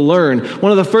Christian will learn,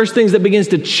 one of the first things that begins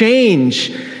to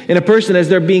change in a person as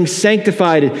they're being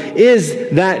sanctified is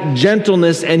that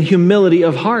gentleness and humility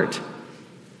of heart.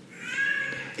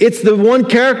 It's the one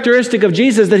characteristic of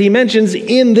Jesus that He mentions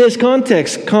in this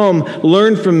context. Come,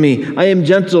 learn from me. I am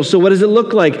gentle. So what does it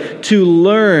look like to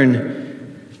learn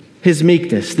His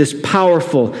meekness, this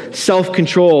powerful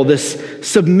self-control, this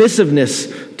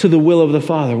submissiveness to the will of the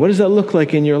Father? What does that look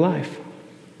like in your life?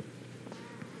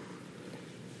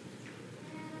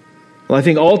 Well, I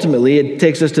think ultimately it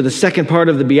takes us to the second part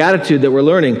of the Beatitude that we're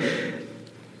learning.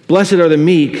 Blessed are the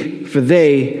meek, for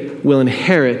they will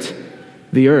inherit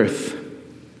the earth.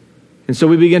 And so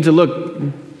we begin to look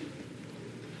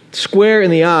square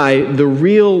in the eye the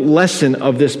real lesson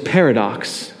of this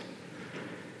paradox.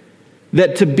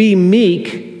 That to be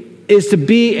meek is to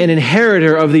be an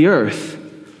inheritor of the earth.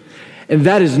 And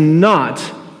that is not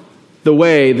the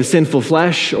way the sinful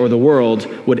flesh or the world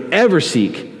would ever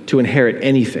seek to inherit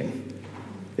anything,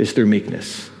 is through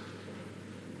meekness.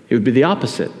 It would be the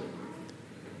opposite.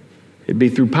 It'd be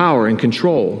through power and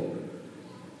control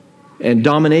and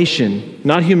domination,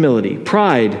 not humility,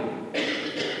 pride,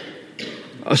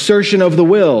 assertion of the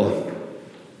will.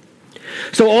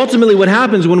 So ultimately what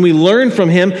happens when we learn from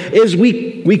him is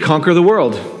we conquer the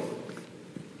world.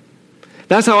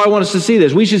 That's how I want us to see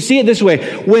this. We should see it this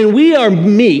way. When we are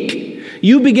meek,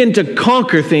 you begin to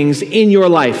conquer things in your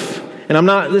life. And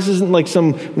this isn't like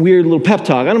some weird little pep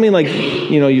talk. I don't mean like,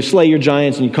 you slay your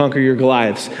giants and you conquer your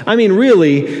Goliaths. I mean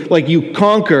really like you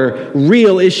conquer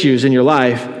real issues in your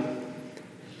life.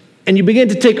 And you begin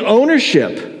to take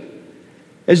ownership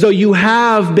as though you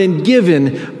have been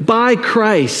given by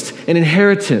Christ an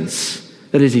inheritance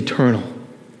that is eternal.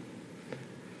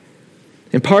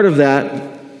 And part of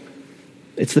that,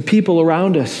 it's the people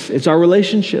around us. It's our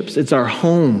relationships. It's our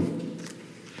home.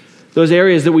 Those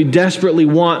areas that we desperately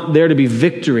want there to be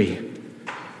victory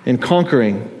and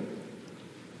conquering.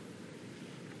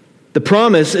 The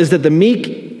promise is that the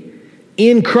meek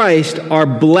in Christ are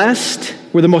blessed.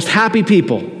 We're the most happy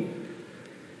people.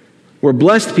 We're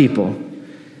blessed people.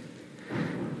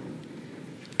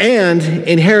 And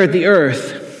inherit the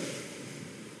earth.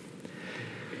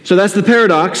 So that's the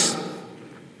paradox.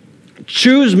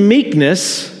 Choose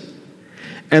meekness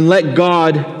and let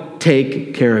God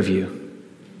take care of you.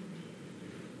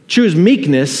 Choose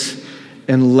meekness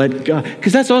and let God,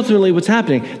 because that's ultimately what's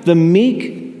happening. The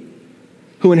meek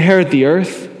who inherit the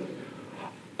earth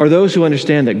are those who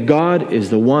understand that God is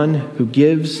the one who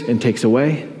gives and takes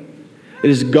away. It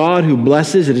is God who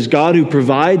blesses. It is God who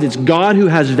provides. It's God who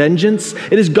has vengeance.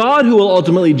 It is God who will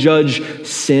ultimately judge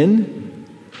sin.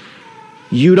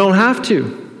 You don't have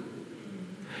to.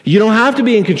 You don't have to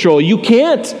be in control. You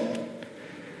can't.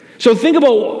 So think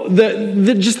about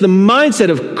just the mindset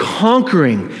of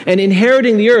conquering and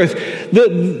inheriting the earth,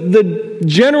 the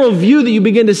general view that you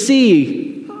begin to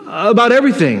see about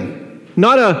everything.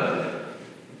 Not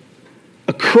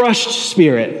a crushed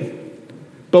spirit,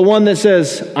 but one that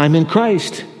says, I'm in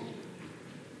Christ.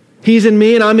 He's in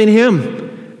me and I'm in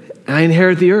him. I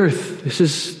inherit the earth. This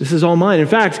is all mine. In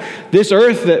fact, this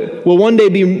earth that will one day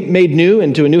be made new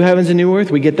into a new heavens and new earth,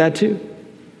 we get that too.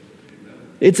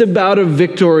 It's about a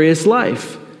victorious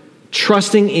life,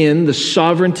 trusting in the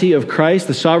sovereignty of Christ,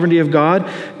 the sovereignty of God,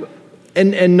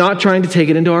 and not trying to take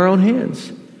it into our own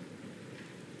hands.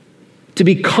 To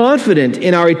be confident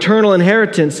in our eternal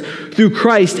inheritance through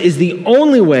Christ is the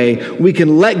only way we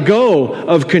can let go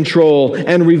of control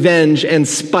and revenge and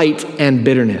spite and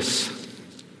bitterness.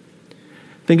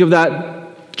 Think of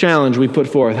that challenge we put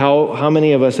forth. How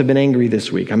many of us have been angry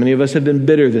this week? How many of us have been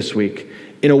bitter this week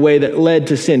in a way that led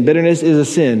to sin? Bitterness is a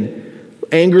sin.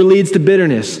 Anger leads to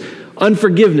bitterness.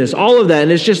 Unforgiveness, all of that.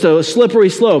 And it's just a slippery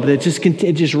slope that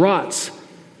it just rots.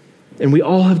 And we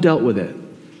all have dealt with it.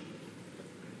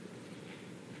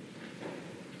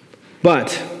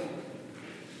 But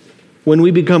when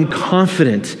we become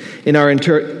confident in our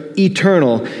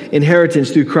eternal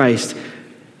inheritance through Christ,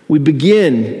 we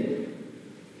begin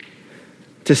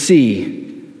to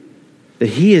see that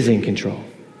he is in control,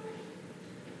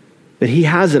 that he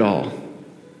has it all.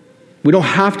 We don't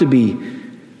have to be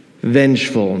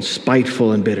vengeful and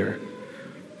spiteful and bitter.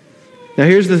 Now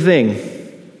here's the thing.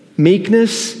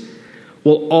 Meekness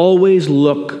will always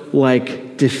look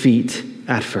like defeat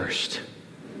at first.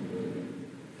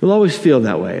 You'll always feel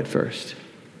that way at first.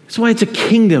 That's why it's a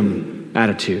kingdom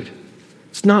attitude.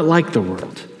 It's not like the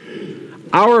world.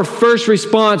 Our first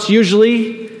response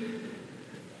usually,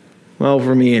 well,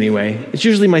 for me anyway, it's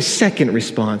usually my second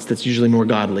response that's usually more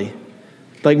godly.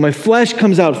 Like my flesh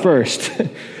comes out first.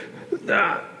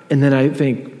 And then I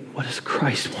think, what does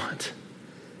Christ want?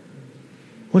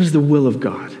 What is the will of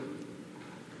God?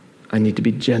 I need to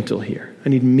be gentle here. I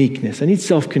need meekness. I need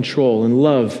self-control and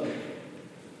love.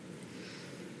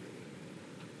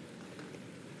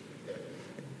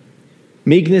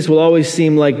 Meekness will always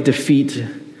seem like defeat,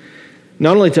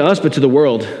 not only to us, but to the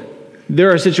world.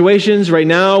 There are situations right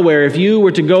now where if you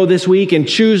were to go this week and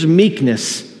choose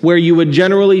meekness, where you would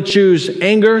generally choose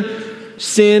anger,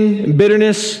 sin,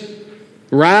 bitterness,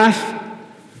 wrath,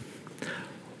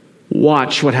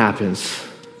 watch what happens.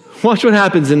 Watch what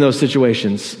happens in those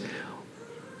situations.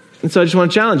 And so I just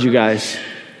want to challenge you guys.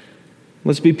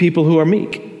 Let's be people who are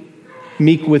meek.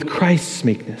 Meek with Christ's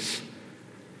meekness.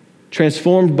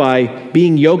 transformed by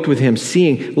being yoked with him,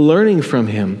 seeing, learning from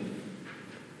him.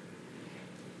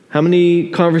 How many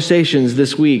conversations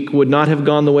this week would not have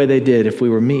gone the way they did if we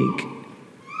were meek?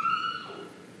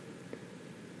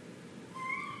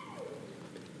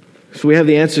 So we have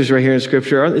the answers right here in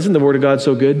Scripture. Isn't the Word of God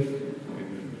so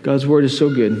good? God's Word is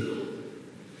so good.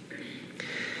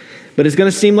 But it's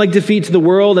going to seem like defeat to the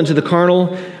world and to the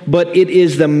carnal, but it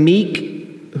is the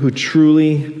meek who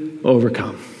truly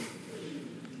overcome.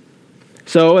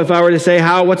 So if I were to say,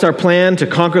 what's our plan to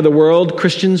conquer the world?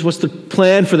 Christians, what's the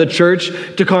plan for the church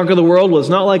to conquer the world? Well, it's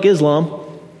not like Islam.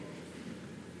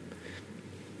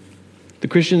 The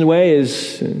Christian way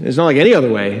is not like any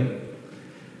other way.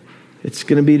 It's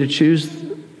going to be to choose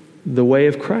the way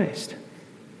of Christ.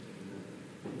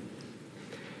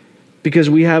 Because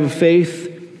we have a faith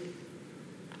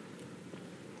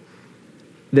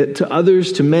that to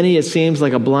others, to many, it seems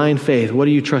like a blind faith. What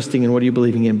are you trusting in? What are you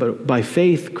believing in? But by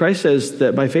faith, Christ says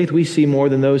that by faith we see more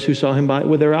than those who saw him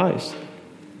with their eyes.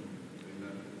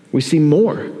 We see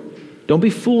more. Don't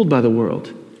be fooled by the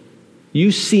world.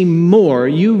 You see more.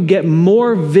 You get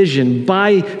more vision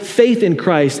by faith in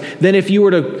Christ than if you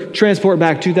were to transport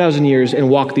back 2,000 years and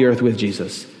walk the earth with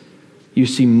Jesus. You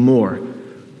see more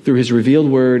through his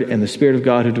revealed word and the Spirit of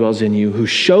God who dwells in you, who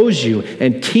shows you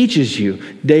and teaches you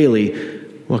daily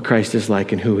what Christ is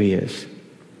like and who he is.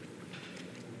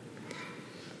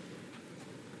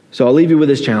 So I'll leave you with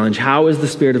this challenge. How is the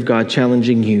Spirit of God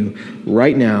challenging you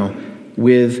right now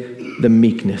with the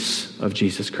meekness of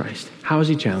Jesus Christ? How is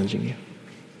he challenging you?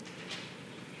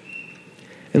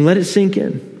 And let it sink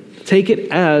in. Take it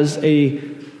as a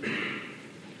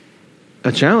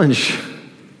challenge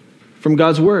from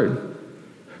God's word.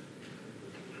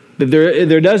 That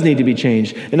there does need to be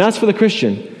change. And that's for the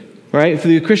Christian. Right? For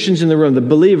the Christians in the room, the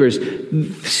believers,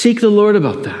 seek the Lord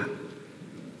about that.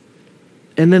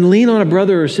 And then lean on a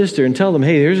brother or sister and tell them,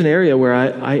 hey, there's an area where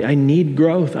I need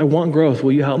growth. I want growth.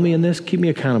 Will you help me in this? Keep me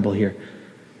accountable here.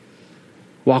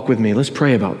 Walk with me. Let's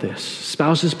pray about this.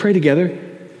 Spouses, pray together.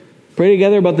 Pray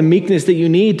together about the meekness that you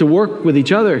need to work with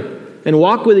each other and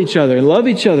walk with each other and love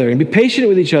each other and be patient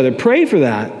with each other. Pray for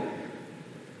that.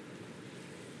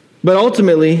 But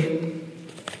ultimately,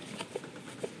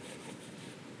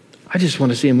 I just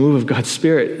want to see a move of God's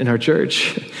Spirit in our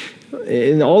church,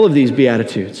 in all of these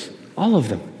Beatitudes, all of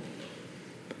them.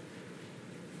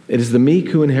 It is the meek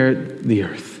who inherit the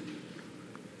earth.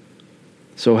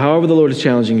 So however the Lord is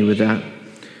challenging you with that,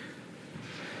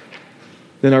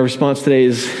 then our response today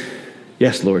is,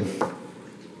 yes, Lord.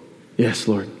 Yes,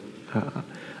 Lord.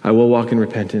 I will walk in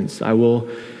repentance. I don't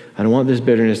want this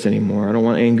bitterness anymore. I don't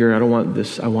want anger. I don't want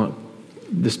this. I want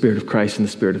the Spirit of Christ and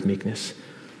the Spirit of meekness.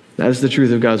 That is the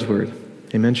truth of God's word.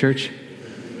 Amen, church?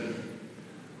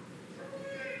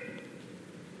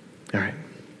 All right.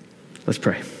 Let's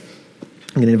pray.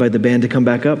 I'm going to invite the band to come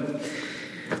back up.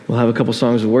 We'll have a couple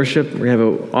songs of worship. We're going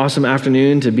to have an awesome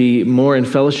afternoon to be more in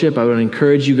fellowship. I would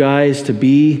encourage you guys to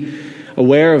be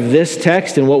aware of this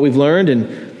text and what we've learned.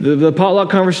 And the potluck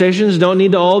conversations don't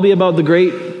need to all be about the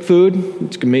great food.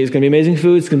 It's going to be amazing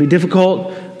food. It's going to be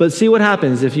difficult. But see what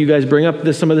happens if you guys bring up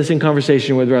some of this in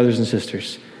conversation with brothers and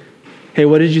sisters. Hey,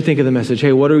 what did you think of the message?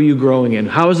 Hey, what are you growing in?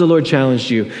 How has the Lord challenged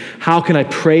you? How can I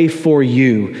pray for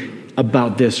you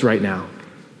about this right now?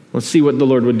 Let's see what the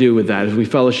Lord would do with that as we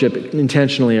fellowship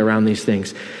intentionally around these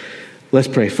things. Let's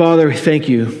pray. Father, thank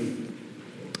you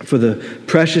for the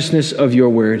preciousness of your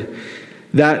word.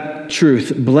 That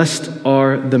truth, blessed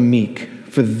are the meek,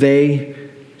 for they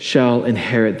shall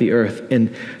inherit the earth.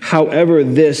 And however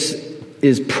this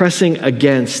is pressing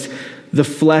against the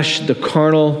flesh, the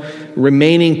carnal,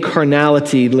 remaining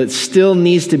carnality that still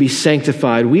needs to be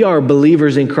sanctified. We are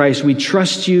believers in Christ. We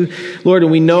trust you, Lord,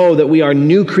 and we know that we are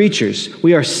new creatures.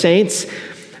 We are saints,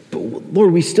 but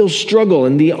Lord, we still struggle.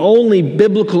 And the only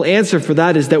biblical answer for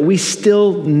that is that we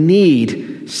still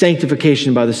need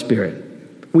sanctification by the Spirit.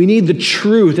 We need the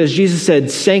truth. As Jesus said,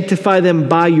 sanctify them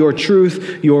by your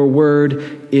truth. Your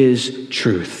word is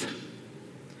truth.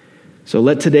 So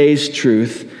let today's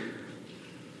truth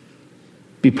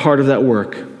be part of that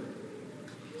work.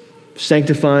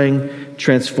 Sanctifying,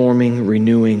 transforming,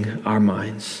 renewing our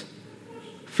minds.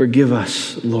 Forgive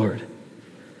us, Lord.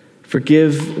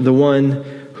 Forgive the one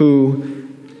who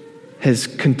has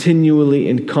continually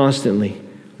and constantly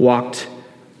walked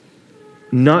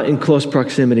not in close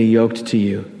proximity, yoked to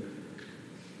you,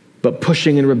 but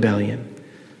pushing in rebellion.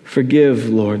 Forgive,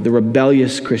 Lord, the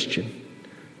rebellious Christian,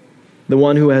 the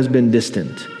one who has been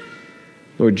distant.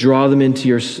 Lord, draw them into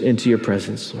your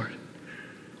presence, Lord.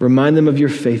 Remind them of your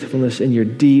faithfulness and your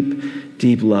deep,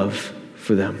 deep love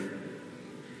for them.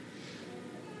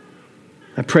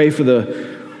 I pray for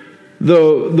the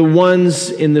the ones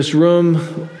in this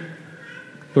room,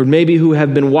 Lord, maybe who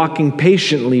have been walking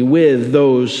patiently with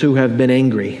those who have been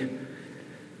angry.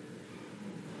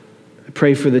 I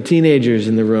pray for the teenagers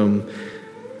in the room,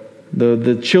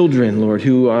 the children, Lord,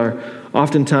 who are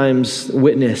oftentimes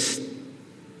witness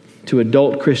to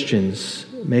adult Christians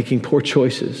making poor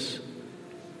choices.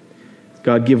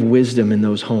 God, give wisdom in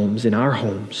those homes, in our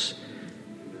homes.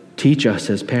 Teach us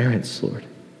as parents, Lord.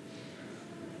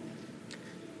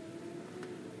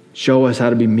 Show us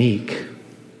how to be meek.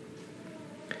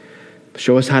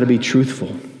 Show us how to be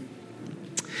truthful.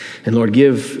 And Lord,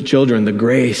 give children the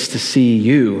grace to see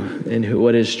you and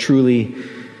what is truly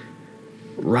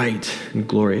right and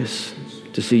glorious,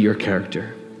 to see your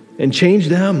character. And change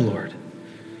them, Lord.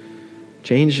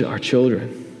 Change our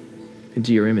children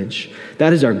into your image.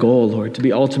 That is our goal, Lord,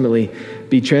 to ultimately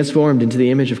be transformed into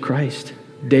the image of Christ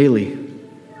daily.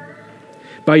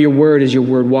 By your word, as your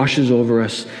word washes over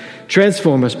us,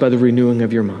 transform us by the renewing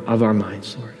of our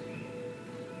minds, Lord.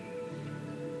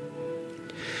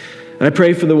 And I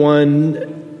pray for the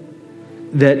one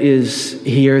that is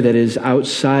here, that is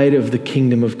outside of the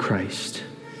kingdom of Christ,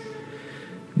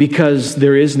 because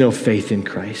there is no faith in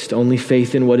Christ, only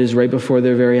faith in what is right before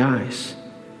their very eyes,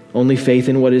 only faith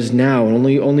in what is now,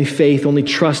 only faith, only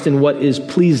trust in what is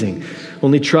pleasing,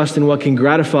 only trust in what can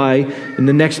gratify in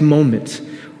the next moment,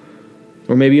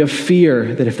 or maybe a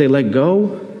fear that if they let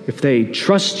go, if they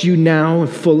trust you now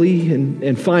fully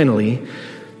and finally,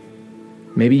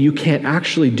 maybe you can't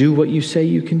actually do what you say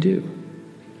you can do.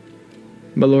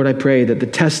 But Lord, I pray that the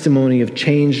testimony of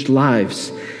changed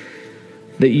lives,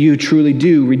 that you truly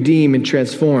do redeem and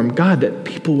transform, God, that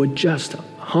people would just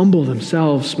humble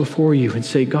themselves before you and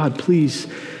say, God, please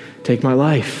take my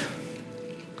life.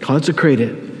 Consecrate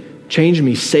it. Change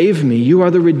me. Save me. You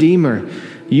are the Redeemer.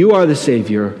 You are the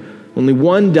Savior. Only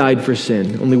one died for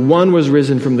sin. Only one was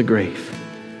risen from the grave.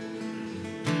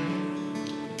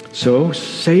 So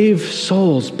save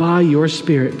souls by your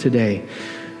Spirit today.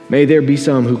 May there be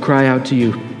some who cry out to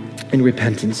you in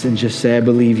repentance and just say, I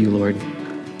believe you, Lord.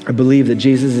 I believe that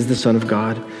Jesus is the Son of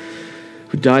God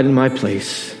who died in my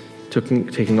place,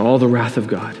 taking all the wrath of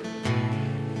God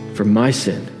for my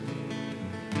sin.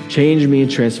 Change me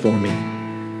and transform me.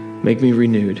 Make me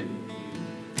renewed.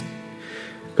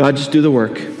 God, just do the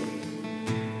work.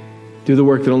 Do the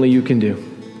work that only you can do.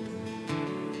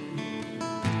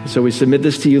 So we submit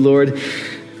this to you, Lord.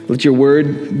 Let your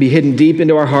word be hidden deep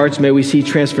into our hearts. May we see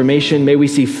transformation. May we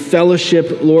see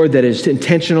fellowship, Lord, that is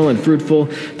intentional and fruitful.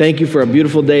 Thank you for a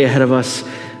beautiful day ahead of us.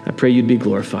 I pray you'd be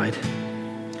glorified.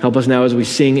 Help us now as we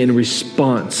sing in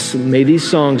response. May these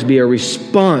songs be a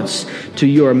response to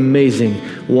your amazing,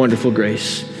 wonderful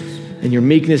grace and your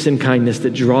meekness and kindness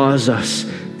that draws us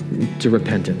to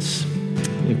repentance.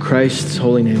 In Christ's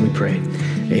holy name we pray.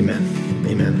 Amen.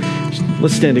 Amen.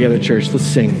 Let's stand together, church. Let's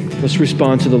sing. Let's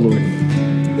respond to the Lord.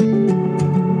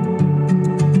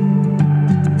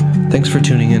 Thanks for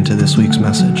tuning in to this week's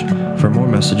message. For more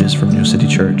messages from New City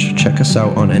Church, check us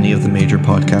out on any of the major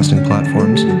podcasting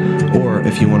platforms, or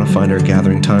if you want to find our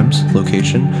gathering times,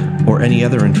 location, or any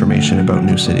other information about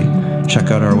New City,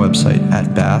 check out our website at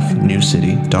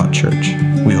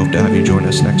bathnewcity.church. We hope to have you join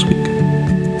us next week.